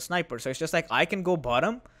 Because of the sniper. So it's just like, I can go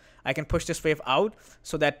bottom. I can push this wave out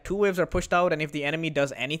so that 2 waves are pushed out. And if the enemy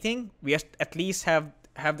does anything, we at least have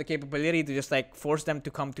the capability to just like force them to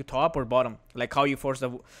come to top or bottom. Like how you force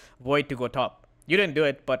the Void to go top. You didn't do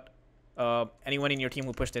it, but anyone in your team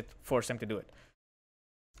who pushed it forced them to do it.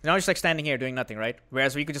 Now just like standing here doing nothing, right?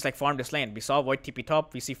 Whereas we could just like farm this lane. We saw Void TP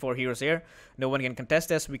top. We see 4 heroes here. No one can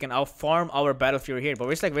contest us. We can out farm our Battle Fury here. But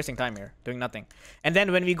we're just like wasting time here, doing nothing. And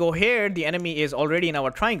then when we go here, the enemy is already in our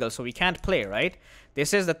triangle, so we can't play, right?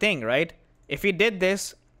 This is the thing, right? If we did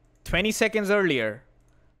this 20 seconds earlier,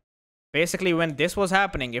 basically when this was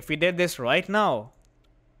happening, if we did this right now,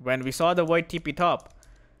 when we saw the Void TP top,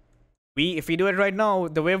 if we do it right now,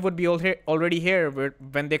 the wave would be already here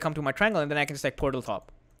when they come to my triangle, and then I can just like portal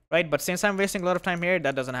top. Right, but since I'm wasting a lot of time here,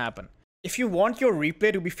 that doesn't happen. If you want your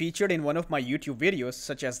replay to be featured in one of my YouTube videos,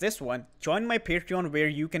 such as this one, join my Patreon where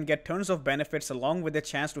you can get tons of benefits along with the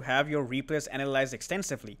chance to have your replays analyzed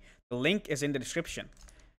extensively. The link is in the description.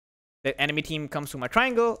 The enemy team comes to my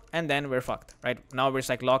triangle, and then we're fucked, right? Now we're just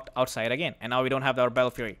like locked outside again, and now we don't have our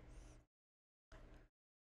Battle Fury.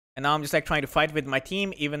 And now I'm just like trying to fight with my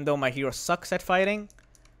team, even though my hero sucks at fighting.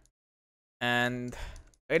 And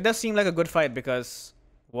it does seem like a good fight because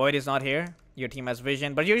Void is not here. Your team has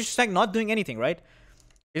vision, but you're just like not doing anything, right?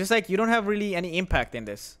 It's just like you don't have really any impact in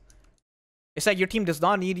this. It's like your team does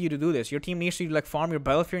not need you to do this. Your team needs you to like farm your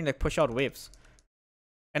Battle Fury and like push out waves.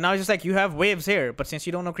 And now it's just like you have waves here, but since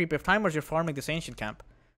you don't know creep wave timers, you're farming this ancient camp.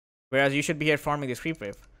 Whereas you should be here farming this creep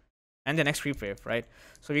wave. And the next creep wave, right?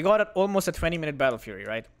 So we got almost a 20-minute Battle Fury,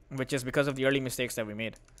 right? Which is because of the early mistakes that we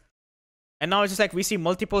made. And now it's just like we see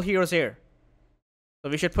multiple heroes here. So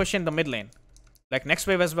we should push in the mid lane. Like next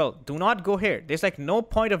wave as well. Do not go here. There's like no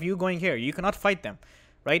point of you going here. You cannot fight them,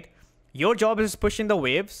 right? Your job is pushing the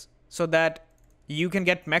waves so that you can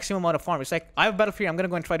get maximum amount of farm. It's like, I have Battle Fury. I'm going to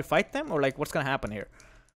go and try to fight them, or like what's going to happen here?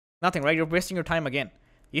 Nothing, right? You're wasting your time again.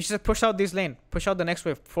 You should just push out this lane. Push out the next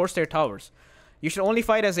wave. Force their towers. You should only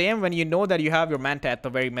fight as AM when you know that you have your Manta at the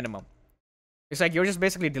very minimum. It's like you're just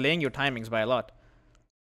basically delaying your timings by a lot.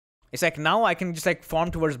 It's like now I can just like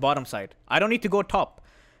farm towards bottom side. I don't need to go top.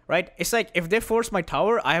 Right? It's like if they force my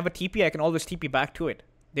tower, I have a TP, I can always TP back to it.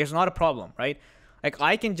 There's not a problem, right? Like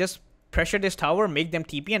I can just pressure this tower, make them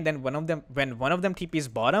TP, and then when one of them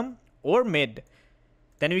TPs bottom or mid,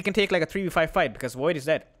 then we can take like a 3v5 fight because Void is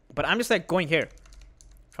dead. But I'm just like going here,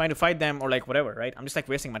 trying to fight them or like whatever, right? I'm just like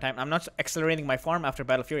wasting my time. I'm not accelerating my farm after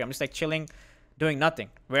Battle Fury. I'm just like chilling, doing nothing.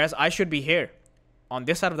 Whereas I should be here on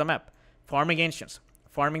this side of the map, farming ancients,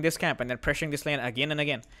 farming this camp, and then pressuring this lane again and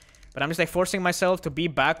again. But I'm just like forcing myself to be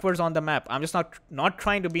backwards on the map. I'm just not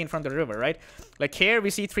trying to be in front of the river, right? Like here, we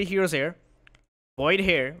see 3 heroes here. Void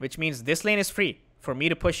here, which means this lane is free for me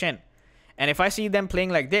to push in. And if I see them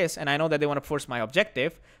playing like this, and I know that they want to force my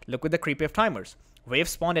objective, look with the creep wave timers. Wave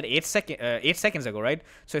spawned at 8 seconds ago, right?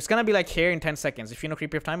 So it's going to be like here in 10 seconds. If you know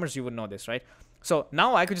creep wave timers, you would know this, right? So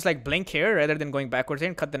now I could just like blink here rather than going backwards here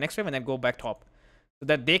and cut the next wave and then go back top. So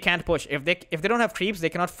that they can't push. If they don't have creeps, they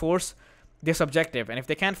cannot force this objective, and if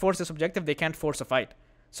they can't force this objective, they can't force a fight.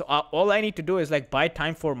 So all I need to do is like buy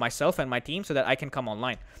time for myself and my team so that I can come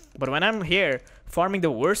online. But when I'm here farming the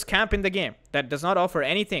worst camp in the game that does not offer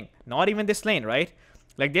anything, not even this lane, right?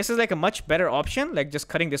 Like this is like a much better option, like just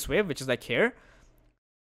cutting this wave, which is like here.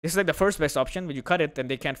 This is like the first best option. When you cut it, then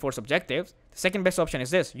they can't force objectives. The second best option is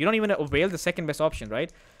this. You don't even avail the second best option,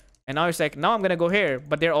 right? And now it's like, now I'm gonna go here,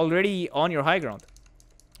 but they're already on your high ground,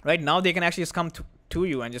 right? Now they can actually just come to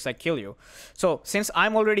you and just like kill you. So since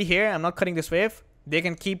I'm already here, I'm not cutting this wave, they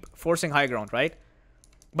can keep forcing high ground, right?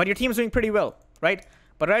 But your team's doing pretty well, right?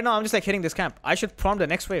 But right now I'm just like hitting this camp. I should farm the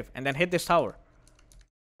next wave and then hit this tower,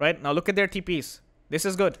 right? Now look at their TPs. This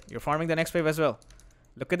is good. You're farming the next wave as well.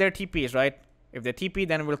 Look at their TPs, right? If they TP,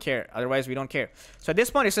 then we'll care. Otherwise, we don't care. So at this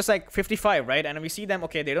point, it's just like 55, right? And we see them,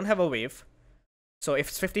 okay, they don't have a wave. So if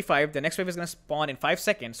it's 55, the next wave is going to spawn in 5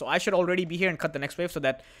 seconds. So I should already be here and cut the next wave so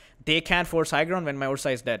that they can't force high ground when my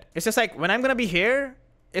Ursa is dead. It's just like, when I'm going to be here,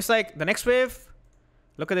 it's like the next wave.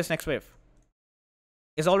 Look at this next wave.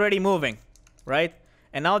 Is already moving, right?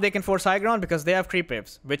 And now they can force high ground because they have creep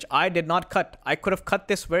waves, which I did not cut. I could have cut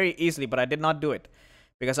this very easily, but I did not do it.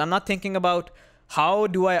 Because I'm not thinking about how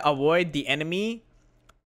do I avoid the enemy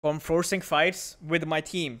from forcing fights with my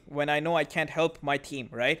team when I know I can't help my team,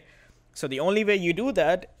 right? So the only way you do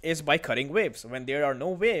that is by cutting waves. When there are no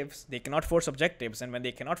waves, they cannot force objectives. And when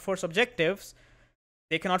they cannot force objectives,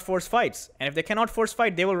 they cannot force fights. And if they cannot force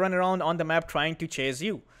fight, they will run around on the map trying to chase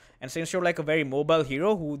you. And since you're like a very mobile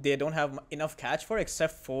hero who they don't have enough catch for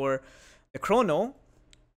except for the chrono,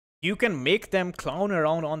 you can make them clown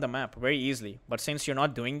around on the map very easily. But since you're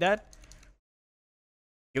not doing that,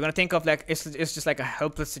 you're gonna think of like it's just like a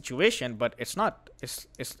helpless situation, but it's not.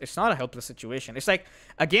 It's not a helpless situation. It's like,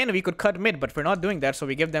 again, we could cut mid, but we're not doing that, so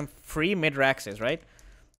we give them free mid raxes, right?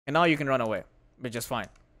 And now you can run away, which is fine.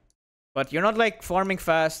 But you're not like farming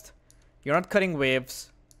fast. You're not cutting waves.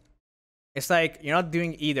 It's like you're not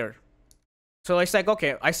doing either. So it's like,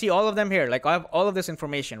 okay, I see all of them here. Like I have all of this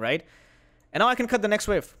information, right? And now I can cut the next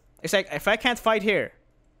wave. It's like if I can't fight here,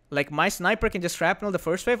 like my sniper can just shrapnel the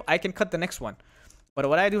first wave, I can cut the next one. But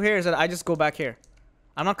what I do here is that I just go back here.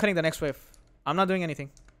 I'm not cutting the next wave. I'm not doing anything.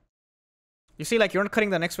 You see, like you're not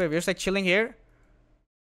cutting the next wave. You're just like chilling here.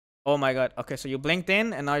 Oh my god. Okay, so you blinked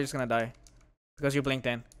in and now you're just gonna die. Because you blinked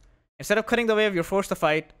in. Instead of cutting the wave, you're forced to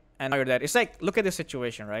fight and now you're dead. It's like, look at this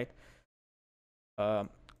situation, right?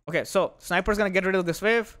 Okay, so sniper's gonna get rid of this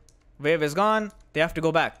wave. Wave is gone. They have to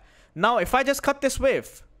go back. Now, if I just cut this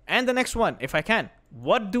wave and the next one, if I can,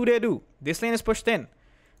 what do they do? This lane is pushed in.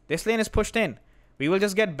 This lane is pushed in. We will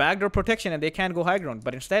just get backdoor protection and they can't go high ground.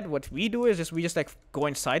 But instead, what we do is just we just like go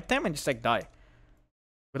inside them and just like die.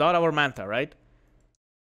 Without our manta, right?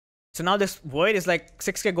 So now this Void is like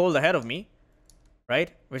 6k gold ahead of me.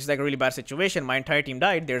 Right? Which is like a really bad situation. My entire team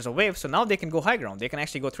died. There's a wave. So now they can go high ground. They can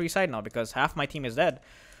actually go 3 side now because half my team is dead.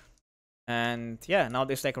 And yeah, now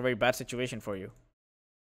this is like a very bad situation for you.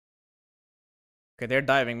 Okay, they're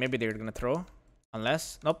diving. Maybe they're going to throw.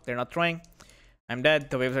 Unless, nope, they're not throwing. I'm dead.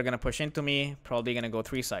 The waves are going to push into me. Probably going to go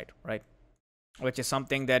 3 side, right? Which is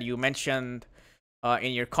something that you mentioned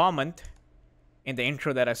in your comment in the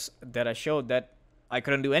intro that I showed that I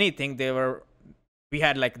couldn't do anything. They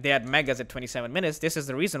had megas at 27 minutes. This is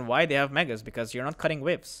the reason why they have megas, because you're not cutting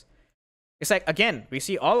waves. It's like, again, we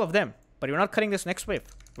see all of them, but you're not cutting this next wave.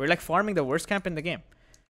 We're like farming the worst camp in the game.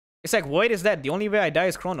 It's like, Void is dead. The only way I die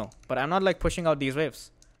is chrono, but I'm not like pushing out these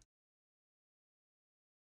waves.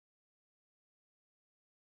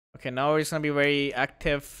 Okay, now we're just gonna be very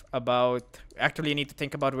actively need to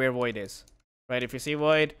think about where Void is. Right? If you see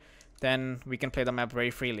Void, then we can play the map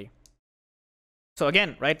very freely. So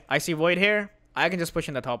again, right, I see Void here. I can just push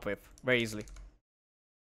in the top wave very easily.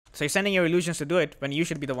 So you're sending your illusions to do it when you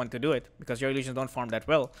should be the one to do it because your illusions don't farm that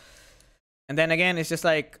well. And then again, it's just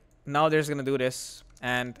like, now they're just gonna do this.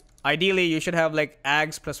 And ideally, you should have like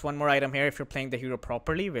Ags plus 1 more item here if you're playing the hero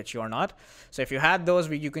properly, which you are not. So if you had those,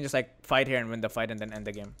 you can just like fight here and win the fight and then end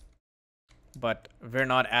the game. But we're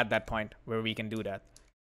not at that point where we can do that,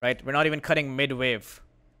 right? We're not even cutting mid-wave.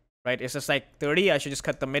 Right, it's just like 30. I should just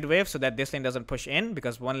cut the mid wave so that this lane doesn't push in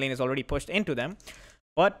because one lane is already pushed into them.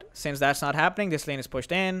 But since that's not happening, this lane is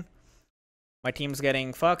pushed in. My team's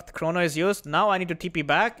getting fucked. Chrono is used. Now I need to TP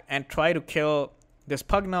back and try to kill this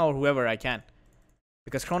Pugna or whoever I can.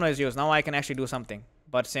 Because Chrono is used. Now I can actually do something.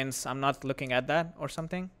 But since I'm not looking at that or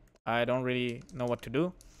something, I don't really know what to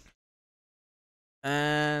do.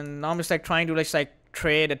 And now I'm just like trying to just like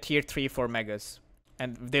trade a tier 3 for megas.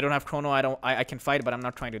 And if they don't have chrono, I can fight, but I'm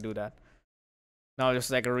not trying to do that. Now it's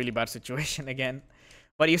like a really bad situation again.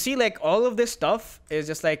 But you see, like all of this stuff is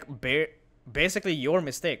just like basically your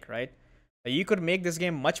mistake, right? You could make this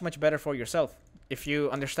game much, much better for yourself if you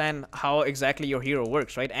understand how exactly your hero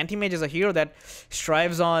works, right? Anti-Mage is a hero that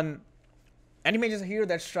strives on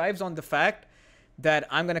the fact that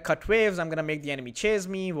I'm going to cut waves, I'm going to make the enemy chase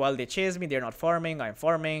me. While they chase me, they're not farming, I'm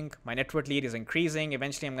farming. My net worth lead is increasing.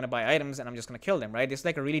 Eventually, I'm going to buy items and I'm just going to kill them, right? It's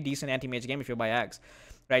like a really decent anti-mage game if you buy Ags,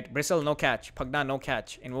 right? Bristle, no catch. Pugna, no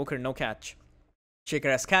catch. Invoker, no catch.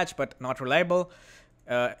 Shaker has catch, but not reliable.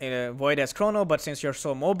 Void has chrono, but since you're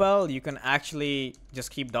so mobile, you can actually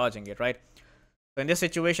just keep dodging it, right? So in this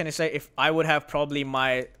situation, it's like if I would have probably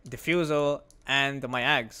my Diffusal and my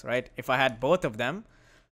Ags, right? If I had both of them,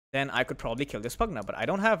 then I could probably kill this Pugna, but I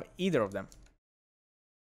don't have either of them.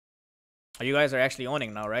 You guys are actually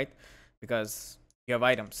owning now, right? Because you have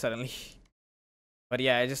items suddenly. But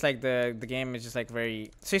yeah, it's just like the game is just like very.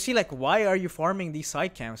 So you see, like, why are you farming these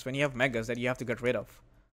side camps when you have megas that you have to get rid of?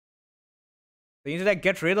 So you need to like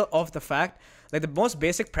get rid of the fact, like the most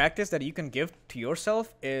basic practice that you can give to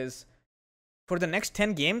yourself is, for the next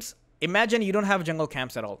 10 games, imagine you don't have jungle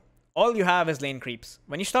camps at all. All you have is lane creeps.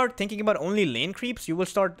 When you start thinking about only lane creeps, you will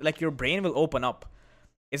start, like, your brain will open up.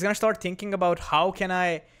 It's gonna start thinking about how can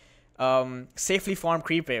I safely farm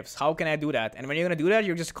creep waves. How can I do that? And when you're gonna do that,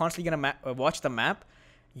 you're just constantly gonna watch the map.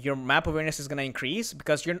 Your map awareness is gonna increase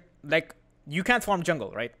because you're like, you can't farm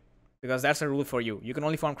jungle, right? Because that's a rule for you. You can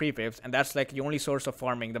only farm creep waves, and that's like the only source of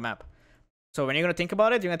farming the map. So when you're gonna think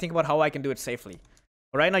about it, you're gonna think about how I can do it safely.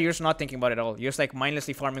 But right now, you're just not thinking about it at all. You're just like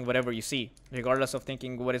mindlessly farming whatever you see, regardless of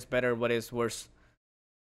thinking what is better, what is worse.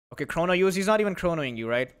 Okay, chrono use. He's not even chronoing you,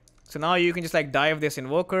 right? So now you can just like dive this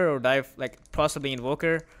invoker or dive like possibly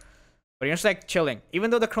invoker. But you're just like chilling.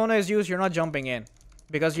 Even though the chrono is used, you're not jumping in.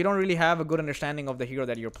 Because you don't really have a good understanding of the hero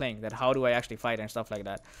that you're playing. That how do I actually fight and stuff like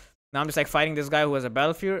that. Now I'm just like fighting this guy who has a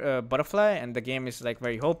butterfly. And the game is like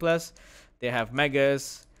very hopeless. They have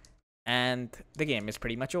megas. And the game is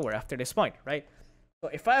pretty much over after this point, right? So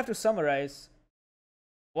if I have to summarize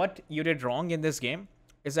what you did wrong in this game,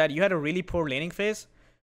 is that you had a really poor laning phase,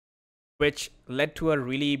 which led to a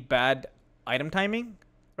really bad item timing,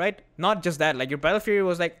 right? Not just that, like your Battle Fury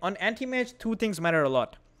was like, on anti-mage, two things matter a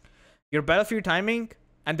lot. Your Battle Fury timing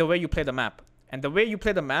and the way you play the map. And the way you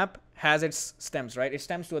play the map has its stems, right? It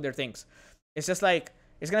stems to other things. It's just like,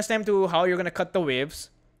 it's gonna stem to how you're gonna cut the waves,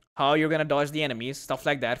 how you're gonna dodge the enemies, stuff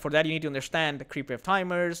like that. For that, you need to understand the creep wave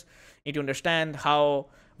timers. You need to understand how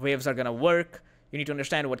waves are gonna work. You need to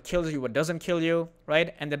understand what kills you, what doesn't kill you,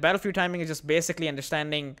 right? And the Battle Fury timing is just basically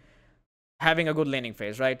understanding having a good laning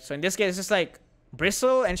phase, right? So in this case, it's just like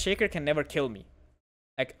Bristle and Shaker can never kill me.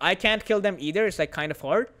 Like, I can't kill them either. It's like kind of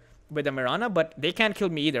hard with the Mirana, but they can't kill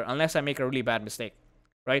me either unless I make a really bad mistake,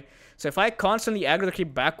 right? So if I constantly aggro the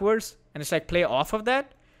creep backwards and it's like play off of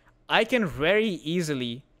that, I can very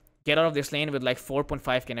easily get out of this lane with like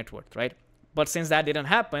 4.5k net worth, right? But since that didn't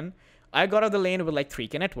happen, I got out of the lane with like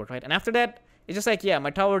 3k net worth, right? And after that, it's just like, yeah, my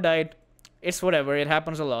tower died. It's whatever. It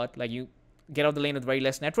happens a lot. Like, you get out of the lane with very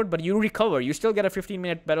less net worth, but you recover. You still get a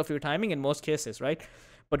 15-minute battlefield timing in most cases, right?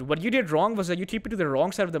 But what you did wrong was that you TP to the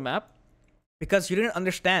wrong side of the map because you didn't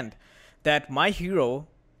understand that my hero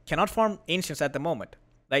cannot farm ancients at the moment.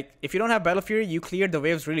 Like, if you don't have Battle Fury, you clear the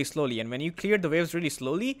waves really slowly. And when you clear the waves really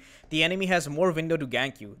slowly, the enemy has more window to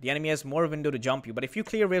gank you. The enemy has more window to jump you. But if you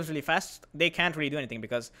clear waves really fast, they can't really do anything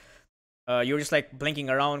because you're just like blinking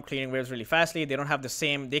around, clearing waves really fastly. They don't have the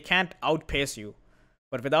same, they can't outpace you.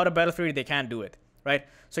 But without a Battle Fury, they can't do it, right?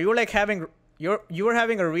 So you're like having, you were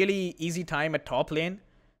having a really easy time at top lane,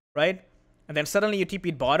 right? And then suddenly you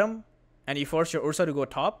TP'd bottom and you force your Ursa to go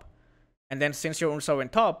top. And then since your Ursa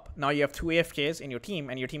went top, now you have 2 AFKs in your team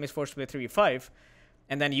and your team is forced to play 3v5.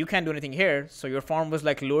 And then you can't do anything here. So your farm was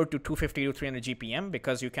like lowered to 250 to 300 GPM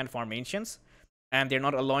because you can't farm Ancients. And they're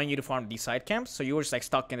not allowing you to farm these side camps. So you were just like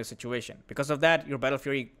stuck in this situation. Because of that, your Battle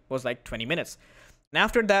Fury was like 20 minutes. And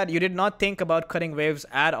after that, you did not think about cutting waves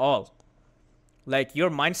at all. Like, your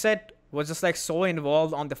mindset was just like so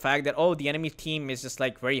involved on the fact that, oh, the enemy team is just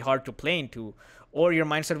like very hard to play into. Or your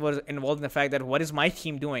mindset was involved in the fact that, what is my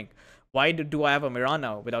team doing? Why do I have a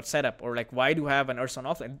Mirana without setup? Or like, why do I have an Ursa on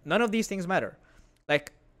offlane? None of these things matter.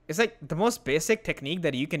 Like, it's like the most basic technique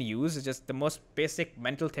that you can use is just the most basic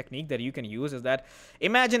mental technique that you can use is that,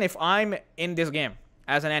 imagine if I'm in this game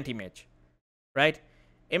as an anti-mage, right?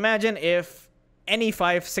 Imagine if any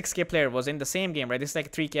 6k player was in the same game, right? This is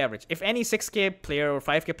like 3k average. If any 6k player or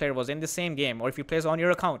 5k player was in the same game, or if he plays on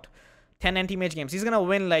your account 10 anti-mage games, he's gonna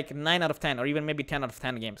win like 9 out of 10 or even maybe 10 out of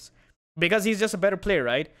 10 games because he's just a better player,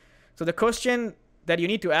 right? So the question that you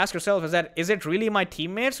need to ask yourself is that, is it really my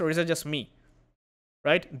teammates or is it just me,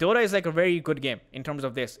 right? Dota is like a very good game in terms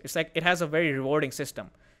of this. It's like, it has a very rewarding system.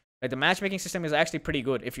 Like, the matchmaking system is actually pretty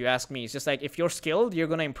good if you ask me. It's just like, if you're skilled, you're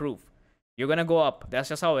gonna improve. You're gonna go up. That's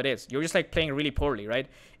just how it is. You're just like playing really poorly, right?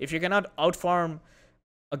 If you cannot outfarm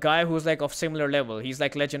a guy who's like of similar level, he's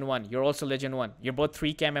like Legend 1, you're also Legend 1. You're both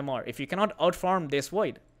 3k MMR. If you cannot outfarm this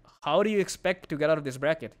Void, how do you expect to get out of this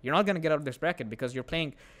bracket? You're not gonna get out of this bracket because you're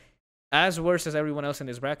playing as worse as everyone else in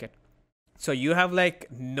this bracket. So you have like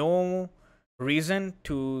no reason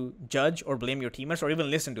to judge or blame your teammates or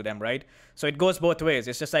even listen to them, right? So it goes both ways.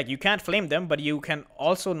 It's just like, you can't flame them, but you can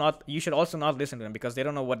also not, you should also not listen to them because they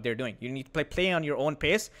don't know what they're doing. You need to play on your own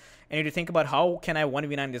pace, and you need to think about, how can I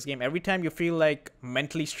 1v9 this game? Every time you feel like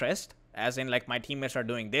mentally stressed, as in like my teammates are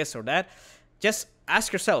doing this or that, just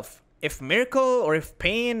ask yourself, if Miracle or if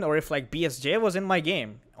Pain or if like BSJ was in my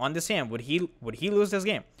game on this game, would he lose this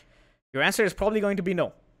game? Your answer is probably going to be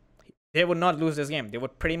no. they would not lose this game. They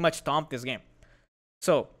would pretty much stomp this game.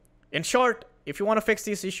 So, in short, if you want to fix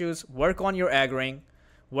these issues, work on your aggroing.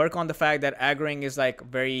 Work on the fact that aggroing is like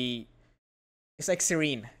it's like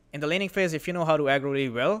serene. In the laning phase, if you know how to aggro really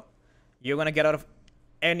well, you're going to get out of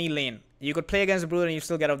any lane. You could play against Brood and you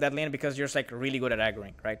still get out of that lane because you're just like really good at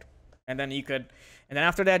aggroing, right? And then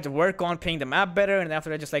after that, work on playing the map better. And after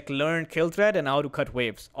that, just like learn kill thread and how to cut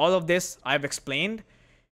waves. All of this I've explained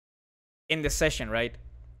in this session, right?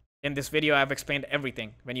 In this video, I've explained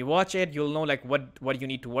everything. When you watch it, you'll know like what you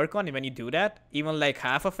need to work on. And when you do that, even like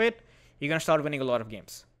half of it, you're going to start winning a lot of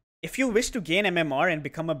games. If you wish to gain MMR and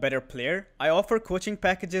become a better player, I offer coaching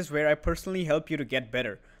packages where I personally help you to get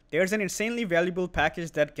better. There's an insanely valuable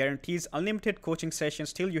package that guarantees unlimited coaching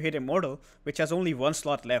sessions till you hit Immortal, which has only one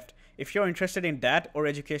slot left. If you're interested in that or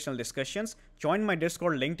educational discussions, join my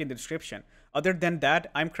Discord linked in the description. Other than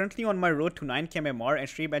that, I'm currently on my road to 9k MMR and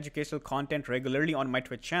stream educational content regularly on my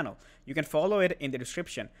Twitch channel. You can follow it in the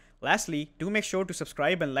description. Lastly, do make sure to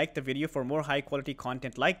subscribe and like the video for more high quality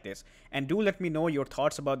content like this. And do let me know your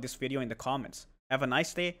thoughts about this video in the comments. Have a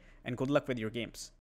nice day and good luck with your games.